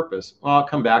about purpose. Well, I'll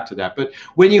come back to that. But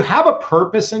when you have a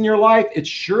purpose in your life, it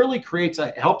surely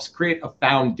helps create a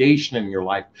foundation in your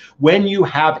life when you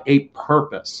have a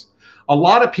purpose. A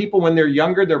lot of people, when they're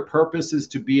younger, their purpose is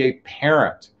to be a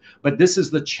parent. But this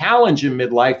is the challenge in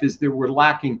midlife, is that we're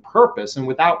lacking purpose. And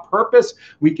without purpose,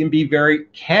 we can be very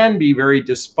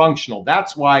dysfunctional.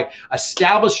 That's why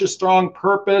establish a strong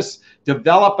purpose,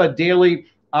 develop a daily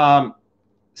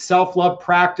self-love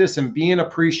practice, and be in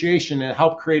appreciation, and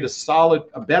help create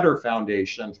a better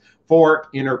foundation for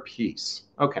inner peace.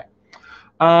 Okay.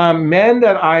 Men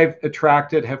that I've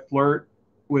attracted have flirt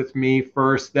with me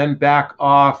first, then back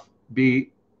off, they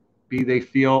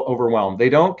feel overwhelmed. They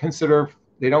don't consider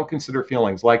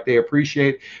feelings, like they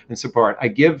appreciate and support. I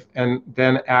give and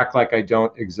then act like I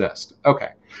don't exist. Okay.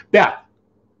 Beth,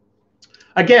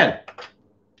 again,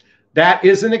 that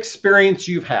is an experience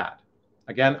you've had.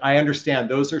 Again, I understand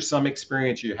those are some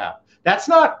experience you have. That's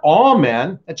not all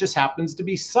men. That just happens to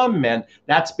be some men.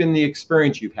 That's been the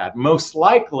experience you've had. Most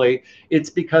likely, it's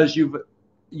because you've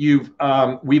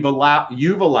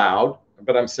allowed,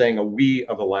 but I'm saying we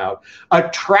have allowed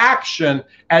attraction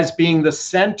as being the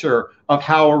center of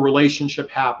how a relationship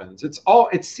happens.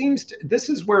 This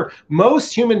is where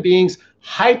most human beings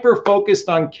hyper focused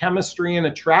on chemistry and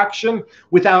attraction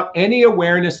without any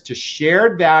awareness to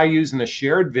shared values and a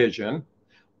shared vision,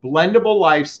 blendable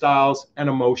lifestyles, and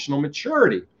emotional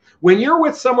maturity. When you're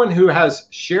with someone who has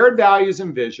shared values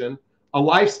and vision, a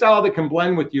lifestyle that can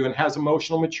blend with you and has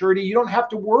emotional maturity, you don't have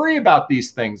to worry about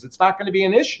these things. It's not going to be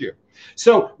an issue.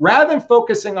 So rather than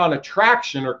focusing on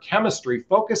attraction or chemistry,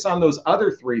 focus on those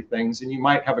other three things and you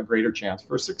might have a greater chance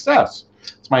for success.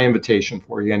 It's my invitation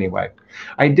for you anyway.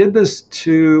 I did this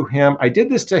to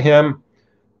him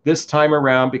this time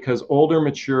around because older,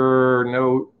 mature,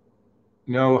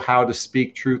 know how to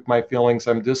speak truth, my feelings.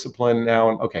 I'm disciplined now.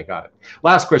 Okay, got it.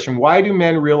 Last question. Why do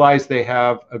men realize they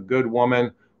have a good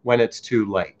woman when it's too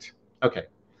late? Okay.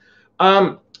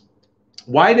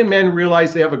 Why do men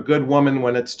realize they have a good woman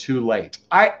when it's too late?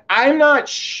 I'm not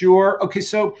sure. Okay,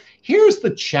 so here's the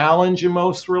challenge in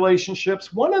most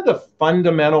relationships. One of the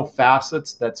fundamental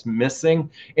facets that's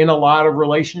missing in a lot of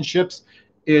relationships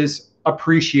is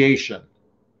appreciation.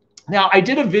 Now, I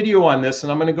did a video on this,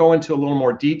 and I'm going to go into a little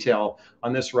more detail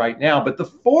on this right now, but the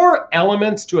 4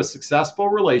 elements to a successful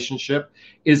relationship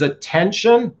is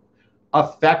attention,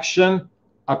 affection,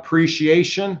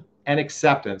 appreciation, and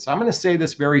acceptance. I'm going to say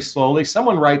this very slowly.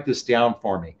 Someone write this down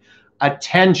for me.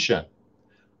 Attention,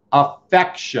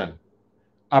 affection,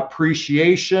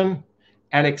 appreciation,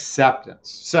 and acceptance.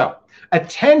 So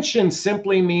attention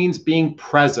simply means being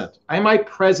present. Am I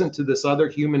present to this other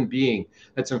human being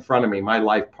that's in front of me, my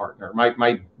life partner,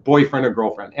 my boyfriend or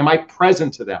girlfriend? Am I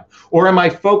present to them? Or am I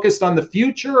focused on the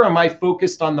future, or am I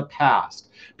focused on the past?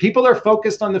 People that are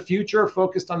focused on the future or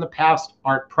focused on the past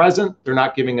aren't present. They're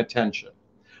not giving attention.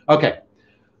 Okay.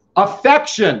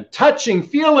 Affection, touching,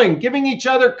 feeling, giving each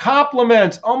other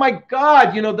compliments. Oh my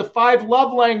God, the 5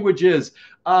 love languages,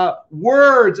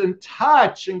 words and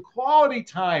touch and quality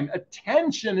time.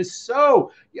 Attention is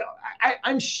so,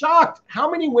 I'm shocked how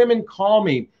many women call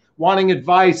me wanting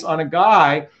advice on a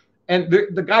guy, and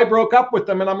the guy broke up with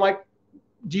them, and I'm like,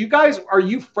 are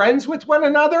you friends with one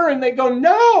another? And they go,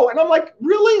 no. And I'm like,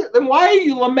 really? Then why are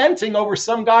you lamenting over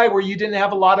some guy where you didn't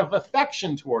have a lot of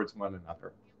affection towards one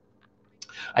another?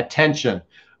 Attention,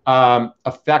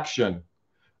 affection,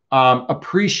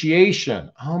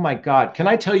 appreciation. Oh my God. Can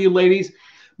I tell you, ladies,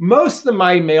 most of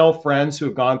my male friends who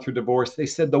have gone through divorce, they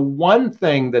said the one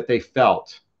thing that they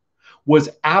felt was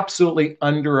absolutely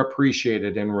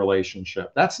underappreciated in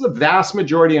relationship. That's the vast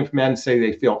majority of men say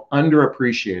they feel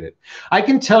underappreciated. I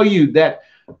can tell you that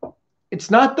it's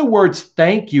not the words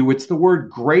thank you, it's the word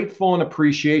grateful and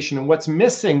appreciation. And what's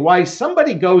missing, why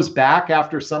somebody goes back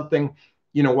after something,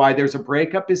 why there's a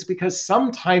breakup, is because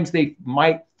sometimes they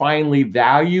might finally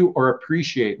value or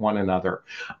appreciate one another.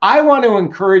 I want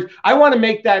to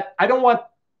make that, I don't want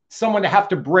someone to have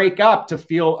to break up to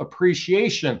feel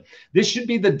appreciation. This should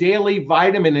be the daily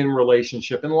vitamin in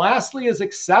relationship. And lastly is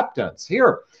acceptance.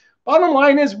 Here, bottom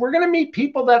line is we're going to meet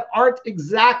people that aren't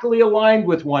exactly aligned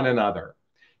with one another.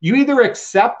 You either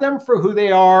accept them for who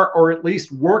they are, or at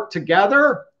least work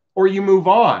together, or you move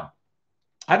on.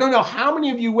 I don't know how many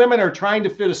of you women are trying to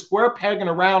fit a square peg in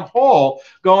a round hole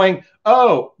going,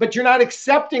 oh, but you're not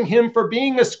accepting him for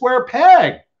being a square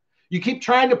peg. You keep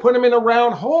trying to put him in a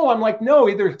round hole. I'm like, no,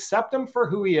 either accept him for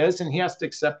who he is and he has to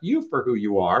accept you for who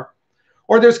you are,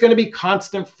 or there's going to be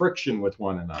constant friction with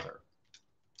one another.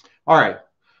 All right.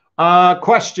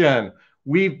 Question.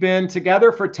 We've been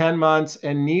together for 10 months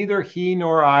and neither he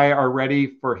nor I are ready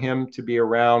for him to be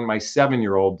around my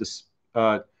 7-year-old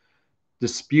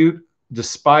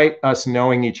despite us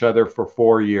knowing each other for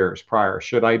 4 years prior.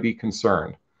 Should I be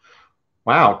concerned?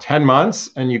 Wow, 10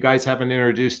 months and you guys haven't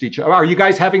introduced each other. Are you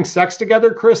guys having sex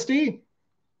together, Christy?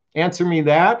 Answer me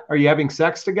that. Are you having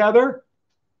sex together?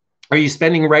 Are you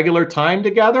spending regular time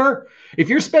together? If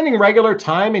you're spending regular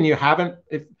time and you haven't,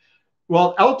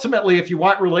 ultimately, if you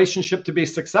want relationship to be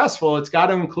successful, it's got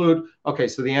to include, okay,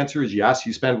 so the answer is yes,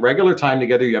 you spend regular time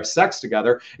together, you have sex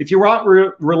together. If you want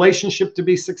relationship to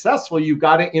be successful, you've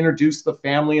got to introduce the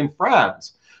family and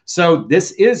friends. So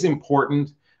this is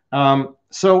important.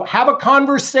 So have a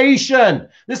conversation.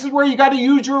 This is where you got to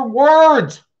use your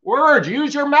words,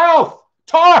 use your mouth,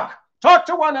 talk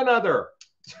to one another.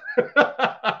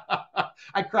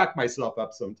 I crack myself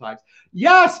up sometimes.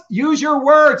 Yes, use your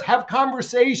words, have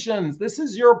conversations. This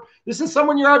is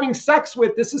someone you're having sex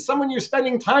with. This is someone you're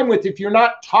spending time with. If you're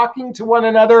not talking to one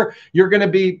another, you're going to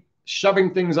be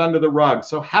shoving things under the rug.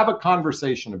 So have a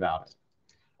conversation about it.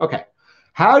 Okay.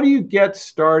 How did I get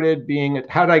started being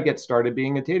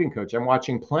a dating coach? I'm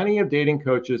watching plenty of dating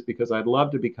coaches because I'd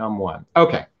love to become one.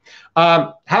 Okay.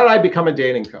 How did I become a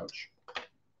dating coach?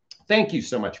 Thank you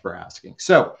so much for asking.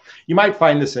 So you might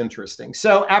find this interesting.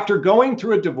 So after going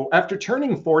through a divorce, after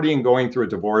turning 40 and going through a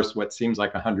divorce, what seems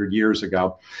like 100 years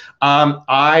ago,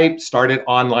 I started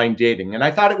online dating. And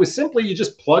I thought it was simply you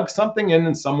just plug something in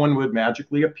and someone would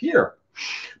magically appear.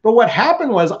 But what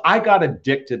happened was I got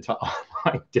addicted to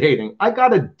online dating. I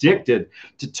got addicted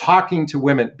to talking to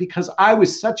women because I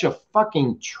was such a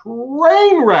fucking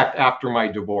train wreck after my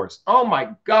divorce. Oh my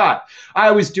God. I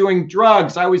was doing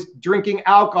drugs. I was drinking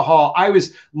alcohol. I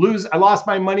lost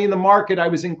my money in the market. I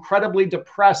was incredibly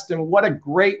depressed. And what a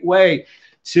great way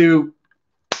to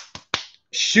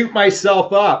shoot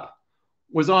myself up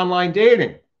was online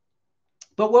dating.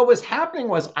 But what was happening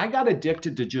was I got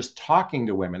addicted to just talking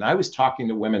to women. I was talking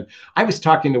to women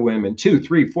 2,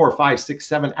 3, 4, 5, 6,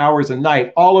 7 hours a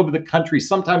night all over the country.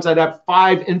 Sometimes I'd have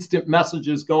 5 instant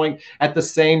messages going at the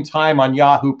same time on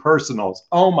Yahoo Personals.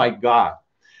 Oh my God.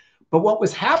 But what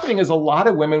was happening is a lot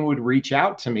of women would reach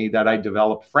out to me that I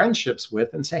developed friendships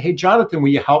with and say, hey, Jonathan, will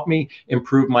you help me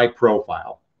improve my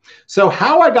profile? So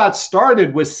how I got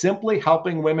started was simply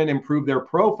helping women improve their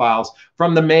profiles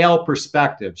from the male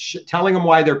perspective, telling them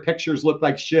why their pictures look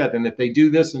like shit and if they do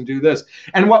this and do this.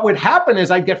 And what would happen is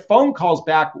I'd get phone calls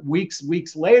back weeks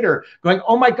later going,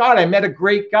 oh my God, I met a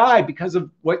great guy because of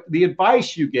what the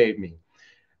advice you gave me.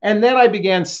 And then I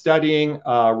began studying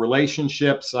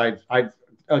relationships. I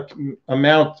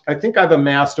think I've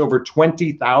amassed over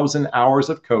 20,000 hours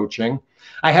of coaching.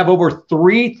 I have over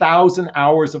 3,000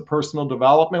 hours of personal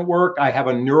development work. I have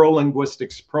a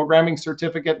neuro-linguistics programming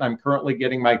certificate, and I'm currently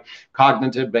getting my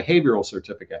cognitive behavioral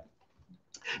certificate.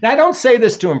 Now, I don't say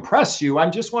this to impress you. I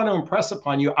just want to impress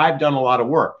upon you, I've done a lot of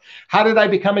work. How did I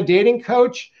become a dating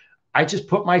coach? I just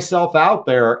put myself out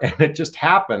there, and it just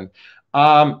happened.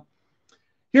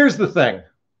 Here's the thing.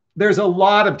 There's a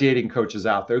lot of dating coaches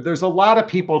out there. There's a lot of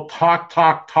people talk.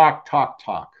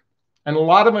 And a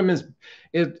lot of them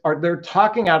they're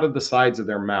talking out of the sides of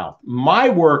their mouth. My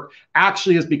work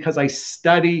actually is because I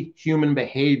study human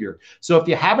behavior. So if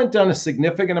you haven't done a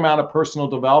significant amount of personal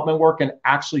development work and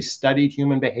actually studied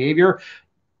human behavior,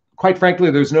 quite frankly,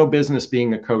 there's no business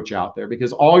being a coach out there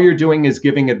because all you're doing is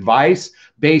giving advice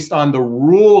based on the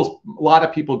rules. A lot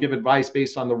of people give advice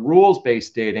based on the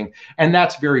rules-based dating, and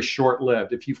that's very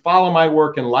short-lived. If you follow my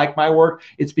work and like my work,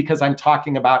 it's because I'm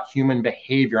talking about human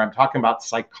behavior. I'm talking about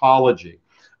psychology.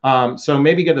 So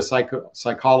maybe get a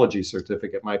psychology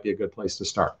certificate might be a good place to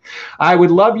start. I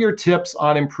would love your tips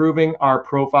on improving our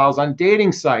profiles on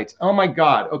dating sites. Oh my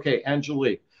God. Okay,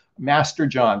 Angelique. Master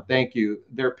John, thank you.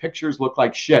 Their pictures look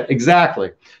like shit.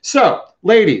 Exactly. So,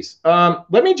 ladies,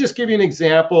 let me just give you an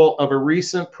example of a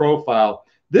recent profile.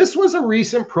 This was a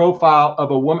recent profile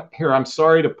of a woman. Here, I'm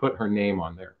sorry to put her name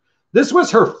on there. This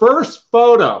was her first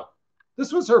photo.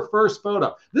 This was her first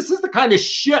photo. This is the kind of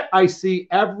shit I see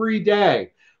every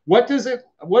day. What does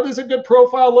a good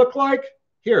profile look like?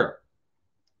 Here.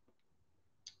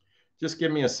 Just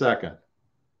give me a second.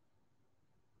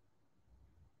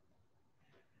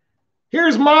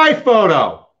 Here's my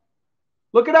photo.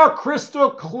 Look at how crystal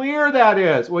clear that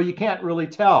is. Well, you can't really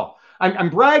tell. I'm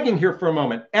bragging here for a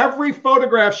moment. Every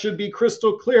photograph should be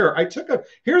crystal clear.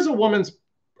 Here's a woman's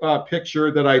picture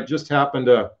that I just happened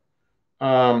to,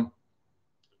 but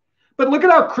look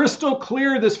at how crystal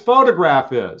clear this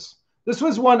photograph is. This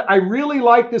was one, I really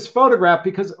like this photograph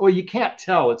because, well, you can't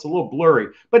tell. It's a little blurry,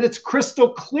 but it's crystal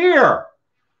clear.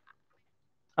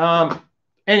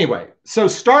 Anyway, so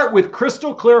start with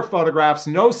crystal clear photographs,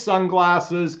 no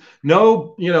sunglasses,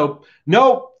 no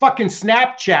fucking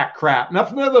Snapchat crap,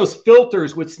 nothing of those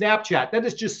filters with Snapchat. That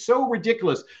is just so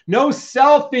ridiculous. No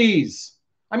selfies.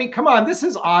 I mean, come on, this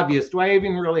is obvious. Do I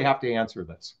even really have to answer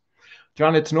this?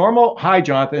 John, it's normal. Hi,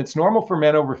 Jonathan. It's normal for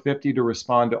men over 50 to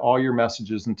respond to all your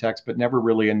messages and texts, but never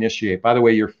really initiate. By the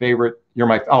way,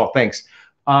 oh, thanks.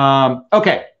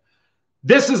 Okay.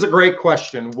 This is a great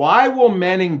question. Why will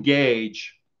men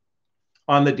engage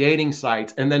on the dating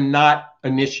sites and then not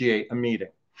initiate a meeting?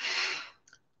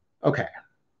 Okay.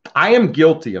 I am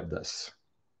guilty of this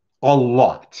a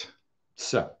lot.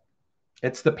 So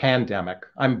it's the pandemic.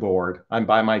 I'm bored. I'm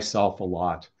by myself a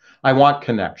lot. I want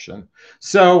connection.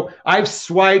 So I've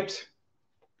swiped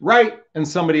right and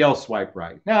somebody else swiped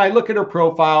right. Now I look at her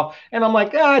profile and I'm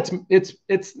like,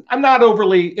 I'm not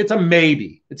overly, it's a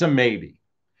maybe. It's a maybe.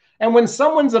 And when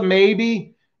someone's a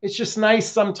maybe, it's just nice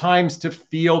sometimes to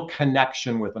feel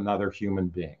connection with another human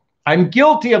being. I'm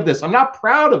guilty of this. I'm not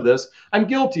proud of this. I'm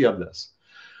guilty of this.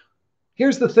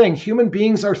 Here's the thing. Human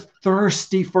beings are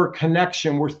thirsty for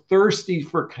connection. We're thirsty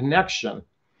for connection.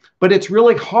 But it's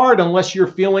really hard unless you're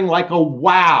feeling like a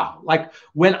wow. Like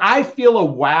when I feel a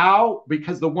wow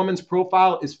because the woman's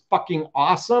profile is fucking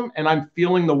awesome and I'm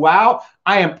feeling the wow,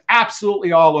 I am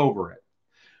absolutely all over it.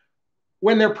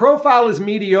 When their profile is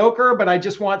mediocre, but I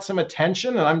just want some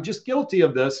attention, and I'm just guilty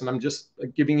of this, and I'm just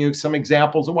giving you some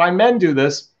examples of why men do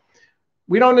this.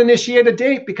 We don't initiate a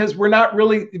date because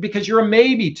because you're a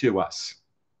maybe to us.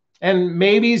 And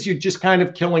maybes, you're just kind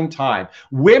of killing time.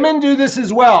 Women do this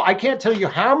as well. I can't tell you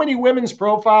how many women's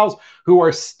profiles who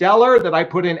are stellar that I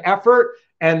put in effort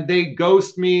and they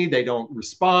ghost me. They don't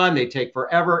respond. They take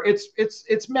forever.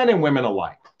 It's men and women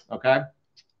alike. Okay.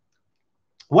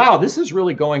 Wow, this is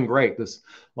really going great, this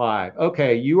live.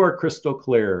 Okay, you are crystal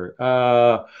clear.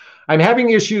 I'm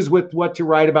having issues with what to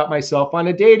write about myself on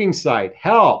a dating site.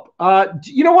 Help.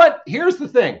 You know what? Here's the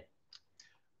thing.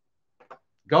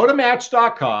 Go to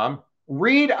Match.com,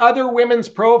 read other women's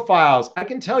profiles. I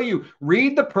can tell you,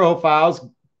 read the profiles,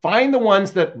 find the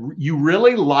ones that you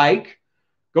really like.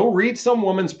 Go read some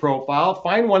woman's profile,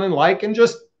 find one and like, and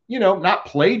just, not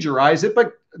plagiarize it,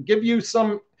 but give you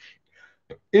some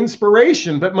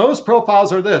inspiration. But most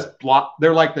profiles are this.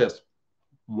 They're like this.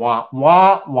 Wah,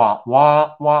 wah, wah,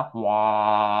 wah, wah,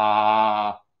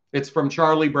 wah. It's from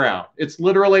Charlie Brown. It's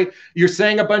literally, you're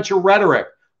saying a bunch of rhetoric.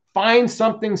 Find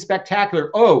something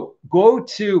spectacular. Oh, go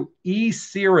to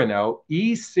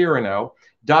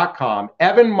eCyrano.com.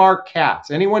 Evan Mark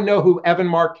Katz. Anyone know who Evan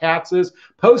Mark Katz is?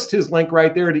 Post his link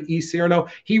right there to eCyrano.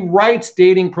 He writes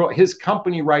his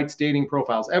company writes dating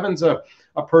profiles. Evan's a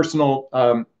personal,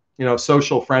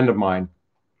 social friend of mine.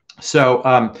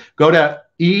 So go to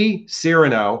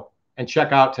eCyrano and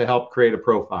check out to help create a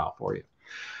profile for you.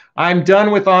 I'm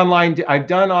done with online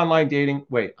dating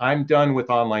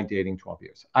 12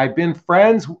 years. I've been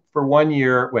friends for 1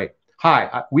 year.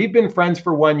 We've been friends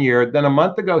for 1 year. Then a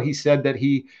month ago, he said that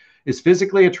he is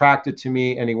physically attracted to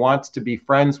me and he wants to be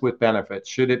friends with benefits.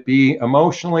 Should it be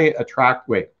emotionally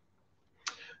attracted?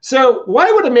 So why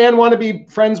would a man want to be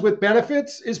friends with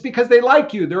benefits? Is because they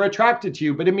like you, they're attracted to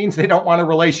you, but it means they don't want a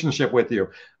relationship with you.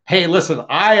 Hey, listen,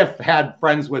 I have had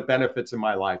friends with benefits in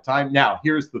my lifetime. Now,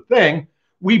 here's the thing.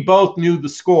 We both knew the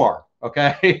score,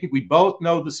 okay? We both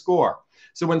know the score.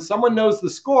 So when someone knows the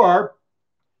score,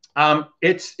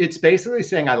 it's basically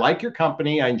saying, I like your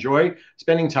company. I enjoy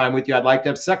spending time with you. I'd like to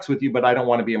have sex with you, but I don't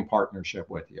want to be in partnership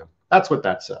with you. That's what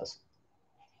that says,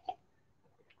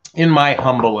 in my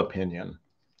humble opinion.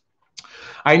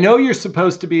 I know you're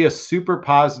supposed to be a super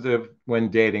positive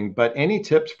when dating, but any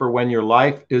tips for when your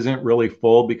life isn't really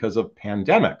full because of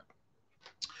pandemic?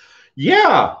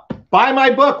 Yeah, buy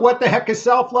my book, What the Heck is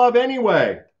Self-Love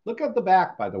Anyway? Look at the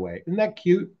back, by the way. Isn't that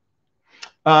cute?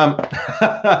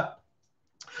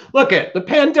 Look at the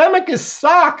pandemic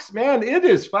sucks, man. It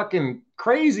is fucking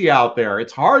crazy out there.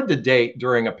 It's hard to date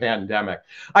during a pandemic.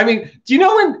 I mean,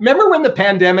 remember when the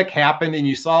pandemic happened and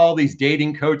you saw all these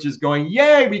dating coaches going,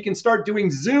 yay, we can start doing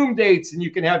Zoom dates and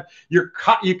you can have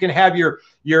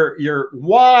your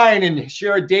wine and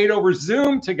share a date over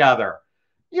Zoom together.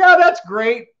 Yeah, that's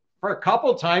great for a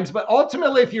couple times, but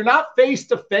ultimately, if you're not face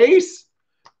to face,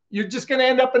 you're just going to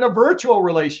end up in a virtual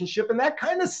relationship, and that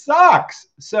kind of sucks.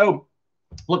 So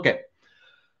look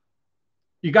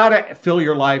you got to fill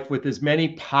your life with as many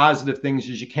positive things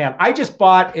as you can. I just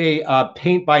bought a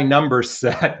paint by numbers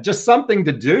set, just something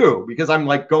to do because I'm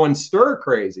like going stir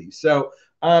crazy. So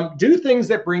do things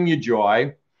that bring you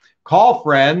joy, call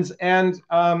friends, and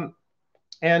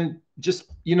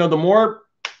just, the more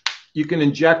you can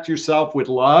inject yourself with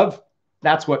love,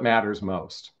 that's what matters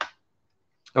most.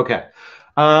 Okay.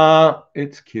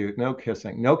 It's cute. No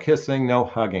kissing, no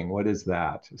hugging. What is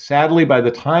that? Sadly, by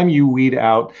the time you weed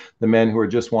out the men who are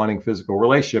just wanting physical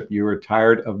relationship, you are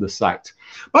tired of the sight.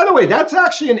 By the way, that's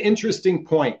actually an interesting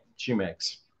point she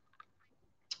makes.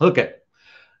 Look at,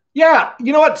 yeah,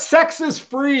 you know what? Sex is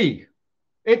free.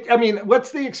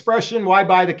 What's the expression? Why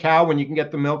buy the cow when you can get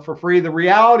the milk for free? The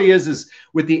reality is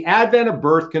with the advent of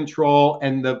birth control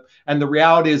and the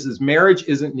reality is marriage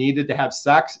isn't needed to have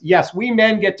sex. Yes, we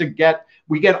men get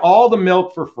all the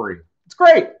milk for free. It's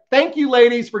great. Thank you,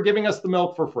 ladies, for giving us the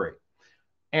milk for free.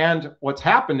 And what's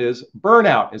happened is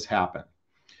burnout has happened.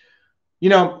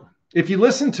 If you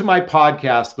listen to my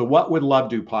podcast, the What Would Love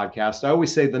Do podcast, I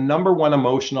always say the number one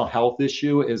emotional health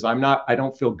issue is I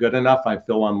don't feel good enough. I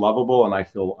feel unlovable and I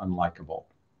feel unlikable.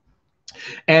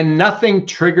 And nothing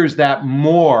triggers that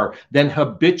more than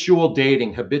habitual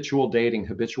dating, habitual dating,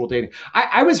 habitual dating.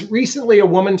 I was recently, a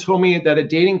woman told me that a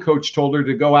dating coach told her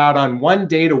to go out on 1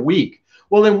 date a week.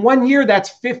 Well, in 1 year, that's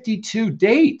 52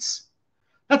 dates.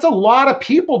 That's a lot of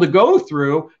people to go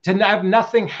through to have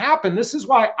nothing happen. This is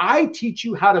why I teach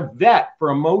you how to vet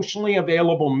for emotionally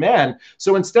available men.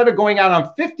 So instead of going out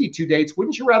on 52 dates,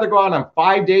 wouldn't you rather go out on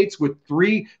 5 dates with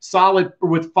 5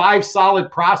 solid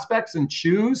prospects and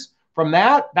choose from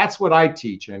that? That's what I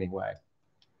teach anyway.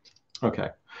 Okay.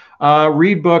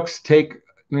 Read books, take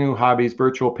new hobbies,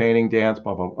 virtual painting, dance,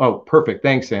 blah, blah, blah. Oh, perfect.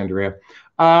 Thanks, Andrea.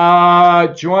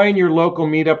 Join your local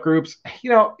meetup groups.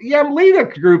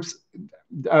 Meetup groups.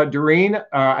 Doreen,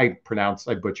 I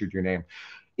butchered your name.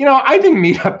 I think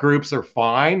meetup groups are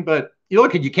fine, but you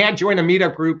can't join a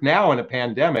meetup group now in a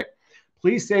pandemic.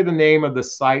 Please say the name of the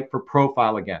site for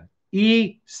profile again.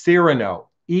 eCyrano.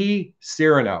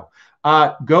 eCyrano.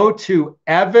 Go to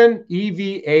Evan,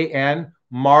 EVAN,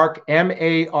 Mark,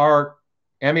 MARC,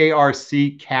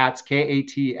 Katz,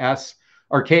 KATS,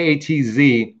 or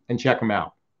KATZ, and check them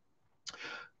out.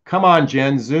 Come on,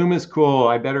 Jen. Zoom is cool.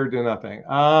 I better do nothing.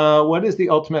 What is the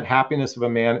ultimate happiness of a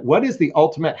man? What is the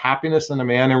ultimate happiness in a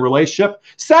man in a relationship?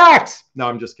 Sex! No,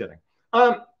 I'm just kidding.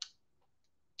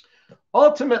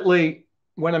 Ultimately,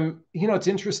 it's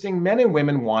interesting. Men and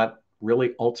women want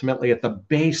really ultimately at the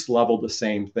base level the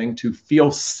same thing: to feel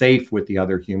safe with the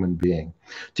other human being,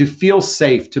 to feel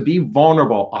safe, to be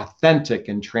vulnerable, authentic,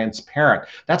 and transparent.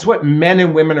 That's what men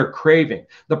and women are craving.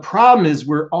 The problem is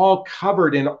we're all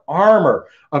covered in armor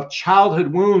of childhood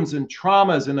wounds and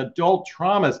traumas and adult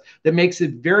traumas that makes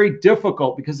it very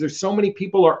difficult because there's so many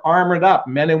people are armored up,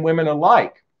 men and women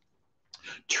alike.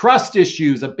 Trust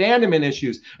issues, abandonment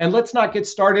issues, and let's not get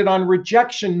started on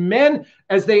rejection. Men,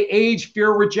 as they age,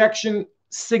 fear rejection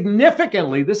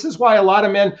significantly. This is why a lot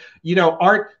of men,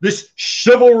 aren't this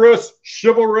chivalrous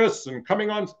and coming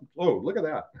on. Oh, look at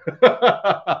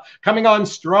that. Coming on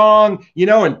strong,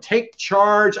 and take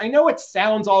charge. I know it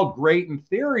sounds all great in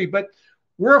theory, but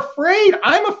we're afraid.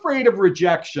 I'm afraid of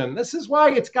rejection. This is why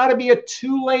it's got to be a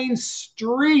 2-lane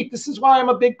street. This is why I'm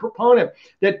a big proponent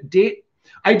that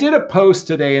I did a post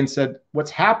today and said,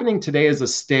 what's happening today is a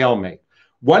stalemate.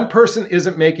 One person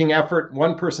isn't making effort.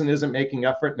 One person isn't making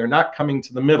effort. They're not coming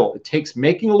to the middle. It takes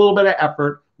making a little bit of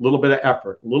effort, a little bit of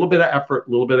effort, a little bit of effort,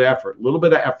 a little bit of effort, a little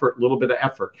bit of effort, a little bit of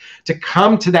effort to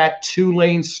come to that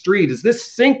 2-lane street. Is this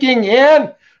sinking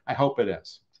in? I hope it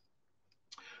is.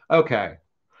 Okay.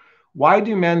 Why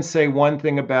do men say one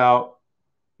thing about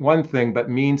one thing but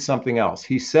mean something else?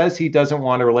 He says he doesn't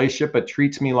want a relationship but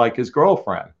treats me like his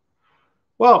girlfriend.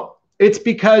 Well, it's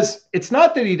because it's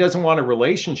not that he doesn't want a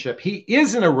relationship. He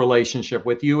is in a relationship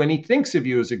with you and he thinks of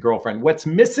you as a girlfriend. What's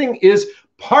missing is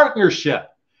partnership.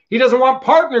 He doesn't want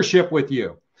partnership with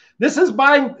you. This is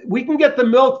we can get the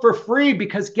milk for free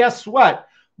because guess what?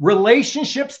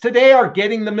 Relationships today are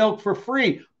getting the milk for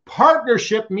free.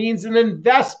 Partnership means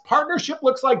partnership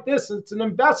looks like this. It's an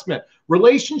investment.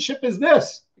 Relationship is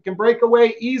this. It can break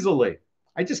away easily.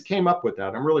 I just came up with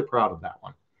that. I'm really proud of that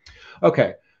one.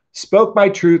 Okay. Spoke my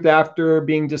truth after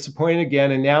being disappointed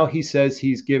again, and now he says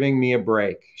he's giving me a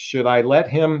break. Should I let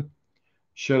him?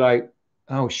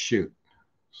 Oh, shoot.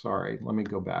 Sorry, let me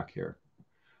go back here.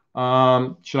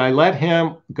 Should I let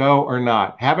him go or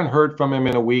not? Haven't heard from him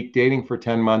in a week, dating for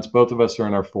 10 months. Both of us are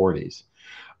in our 40s.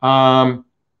 I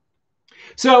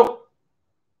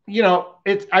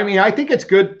think it's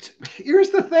good. Here's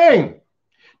the thing.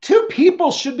 2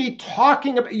 people should be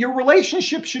talking about, your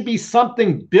relationship should be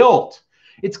something built.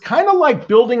 It's kind of like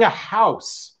building a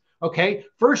house, okay?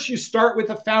 First, you start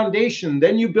with a foundation,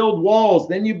 then you build walls,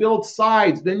 then you build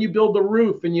sides, then you build the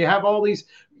roof, and you have all these,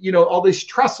 all these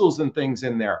trestles and things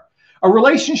in there. A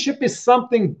relationship is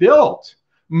something built.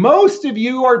 Most of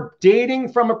you are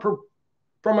dating from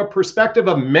a perspective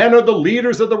of men are the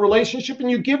leaders of the relationship,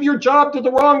 and you give your job to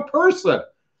the wrong person.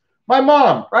 My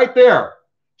mom, right there,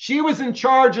 she was in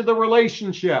charge of the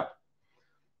relationship.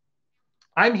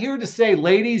 I'm here to say,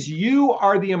 ladies, you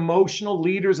are the emotional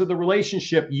leaders of the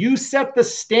relationship. You set the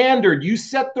standard. You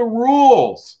set the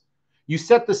rules. You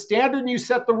set the standard and you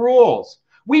set the rules.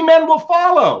 We men will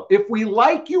follow. If we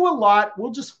like you a lot,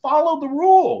 we'll just follow the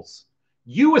rules.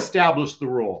 You establish the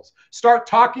rules. Start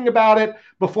talking about it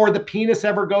before the penis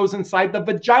ever goes inside the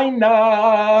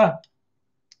vagina.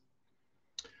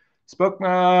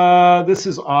 This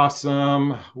is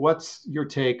awesome. What's your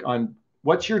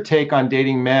take on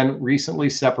dating men recently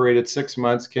separated 6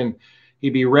 months? Can he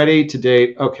be ready to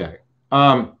date? Okay.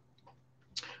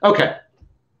 Okay.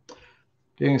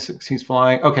 He's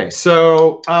flying. Okay,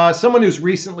 so someone who's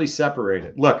recently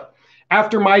separated. Look,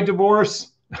 after my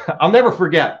divorce, I'll never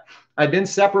forget. I've been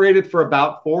separated for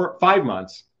about 5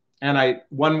 months, and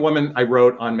one woman I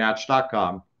wrote on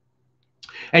Match.com,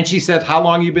 and she said, "How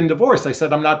long you been divorced?" I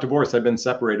said, "I'm not divorced. I've been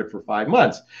separated for 5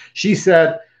 months." She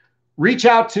said, "Reach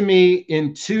out to me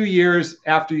in 2 years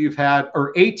after you've had,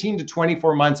 or 18 to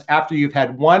 24 months after you've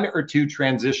had 1 or 2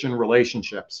 transition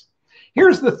relationships."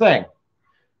 Here's the thing.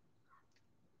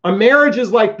 A marriage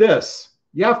is like this.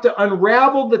 You have to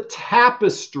unravel the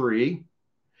tapestry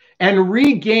and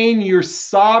regain your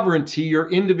sovereignty, your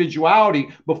individuality,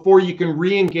 before you can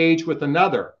re-engage with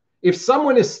another. If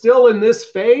someone is still in this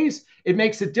phase, it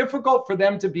makes it difficult for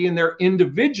them to be in their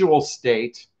individual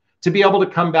state to be able to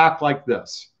come back like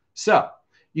this. So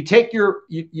you take your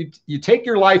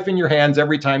life in your hands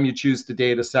every time you choose to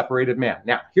date a separated man.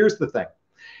 Now, here's the thing.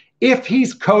 If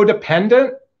he's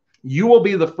codependent, you will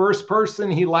be the first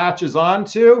person he latches on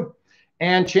to,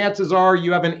 and chances are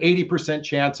you have an 80%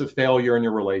 chance of failure in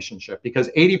your relationship,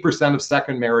 because 80% of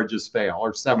second marriages fail,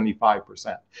 or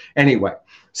 75%. Anyway,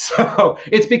 so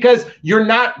it's because you're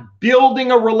not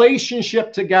building a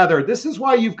relationship together. This is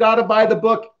why you've got to buy the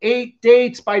book 8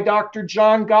 Dates by Dr.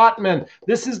 John Gottman.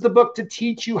 This is the book to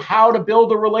teach you how to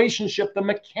build a relationship, the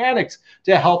mechanics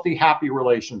to a healthy, happy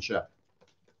relationship.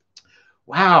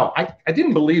 Wow, I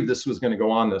didn't believe this was going to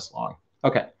go on this long.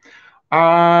 Okay.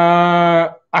 I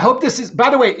hope this is, by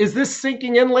the way, is this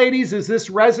sinking in, ladies? Is this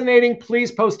resonating? Please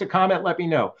post a comment. Let me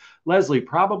know. Leslie,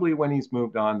 probably when he's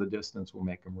moved on, the distance will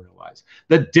make him realize.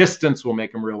 The distance will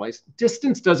make him realize.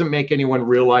 Distance doesn't make anyone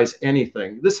realize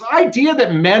anything. This idea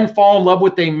that men fall in love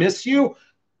when they miss you,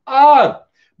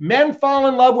 men fall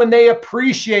in love when they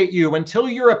appreciate you. Until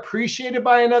you're appreciated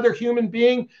by another human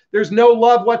being, there's no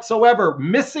love whatsoever.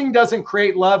 Missing doesn't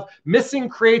create love. Missing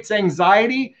creates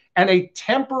anxiety and a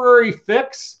temporary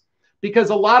fix,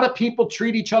 because a lot of people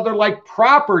treat each other like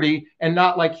property and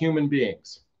not like human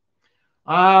beings.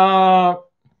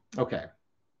 Okay.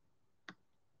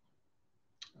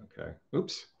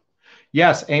 Oops.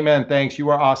 Yes, amen. Thanks. You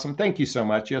are awesome. Thank you so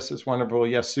much. Yes, it's wonderful.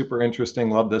 Yes, super interesting.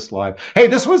 Love this live. Hey,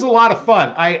 this was a lot of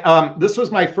fun. This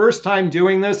was my first time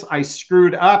doing this. I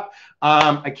screwed up.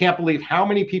 I can't believe how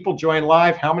many people joined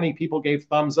live, how many people gave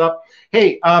thumbs up.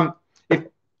 Hey,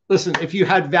 listen, if you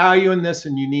had value in this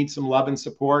and you need some love and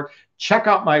support, check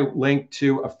out my link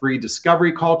to a free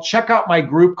discovery call. Check out my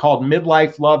group called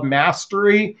Midlife Love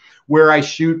Mastery, where I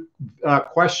shoot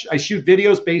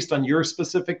videos based on your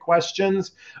specific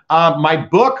questions. My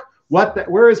book,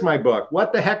 where is my book?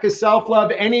 What the heck is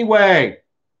self-love anyway?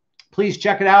 Please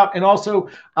check it out. And also,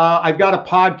 I've got a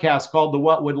podcast called the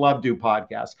What Would Love Do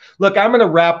podcast. Look, I'm going to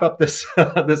wrap up this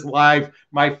this live,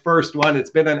 my first one. It's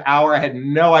been an hour. I had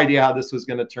no idea how this was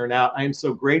going to turn out. I am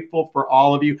so grateful for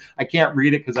all of you. I can't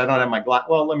read it because I don't have my glass.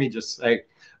 Well, let me just say,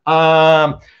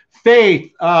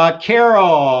 Faith,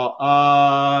 Carol,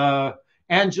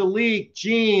 Angelique,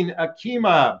 Jean,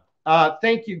 Akima.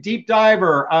 Thank you, Deep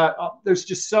Diver. There's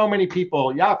just so many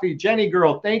people. Yafi, Jenny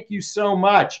Girl, thank you so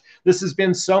much. This has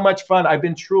been so much fun. I've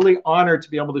been truly honored to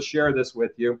be able to share this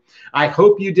with you. I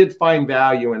hope you did find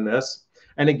value in this.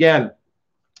 And again,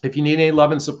 if you need any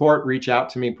love and support, reach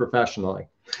out to me professionally.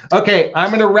 Okay, I'm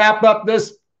going to wrap up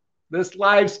this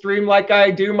live stream like I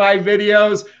do my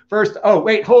videos. First, oh,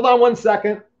 wait, hold on one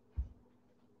second.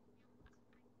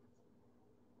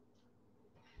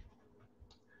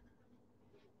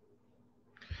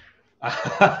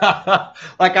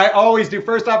 Like I always do.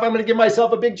 First off, I'm going to give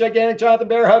myself a big, gigantic Jonathan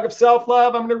Bear hug of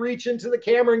self-love. I'm going to reach into the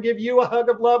camera and give you a hug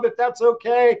of love, if that's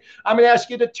okay. I'm going to ask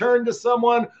you to turn to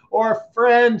someone or a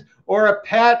friend or a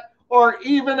pet or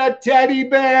even a teddy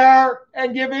bear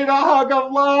and give it a hug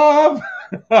of love.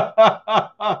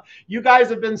 You guys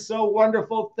have been so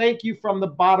wonderful. Thank you from the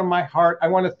bottom of my heart. I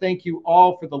want to thank you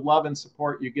all for the love and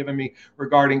support you've given me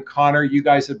regarding Connor. You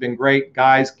guys have been great,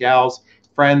 guys, gals,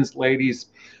 friends, ladies.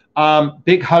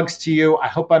 Big hugs to you. I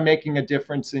hope I'm making a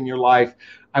difference in your life.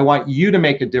 I want you to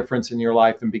make a difference in your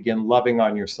life and begin loving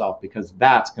on yourself, because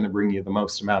that's going to bring you the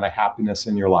most amount of happiness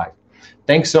in your life.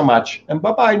 Thanks so much, and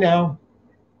bye-bye now.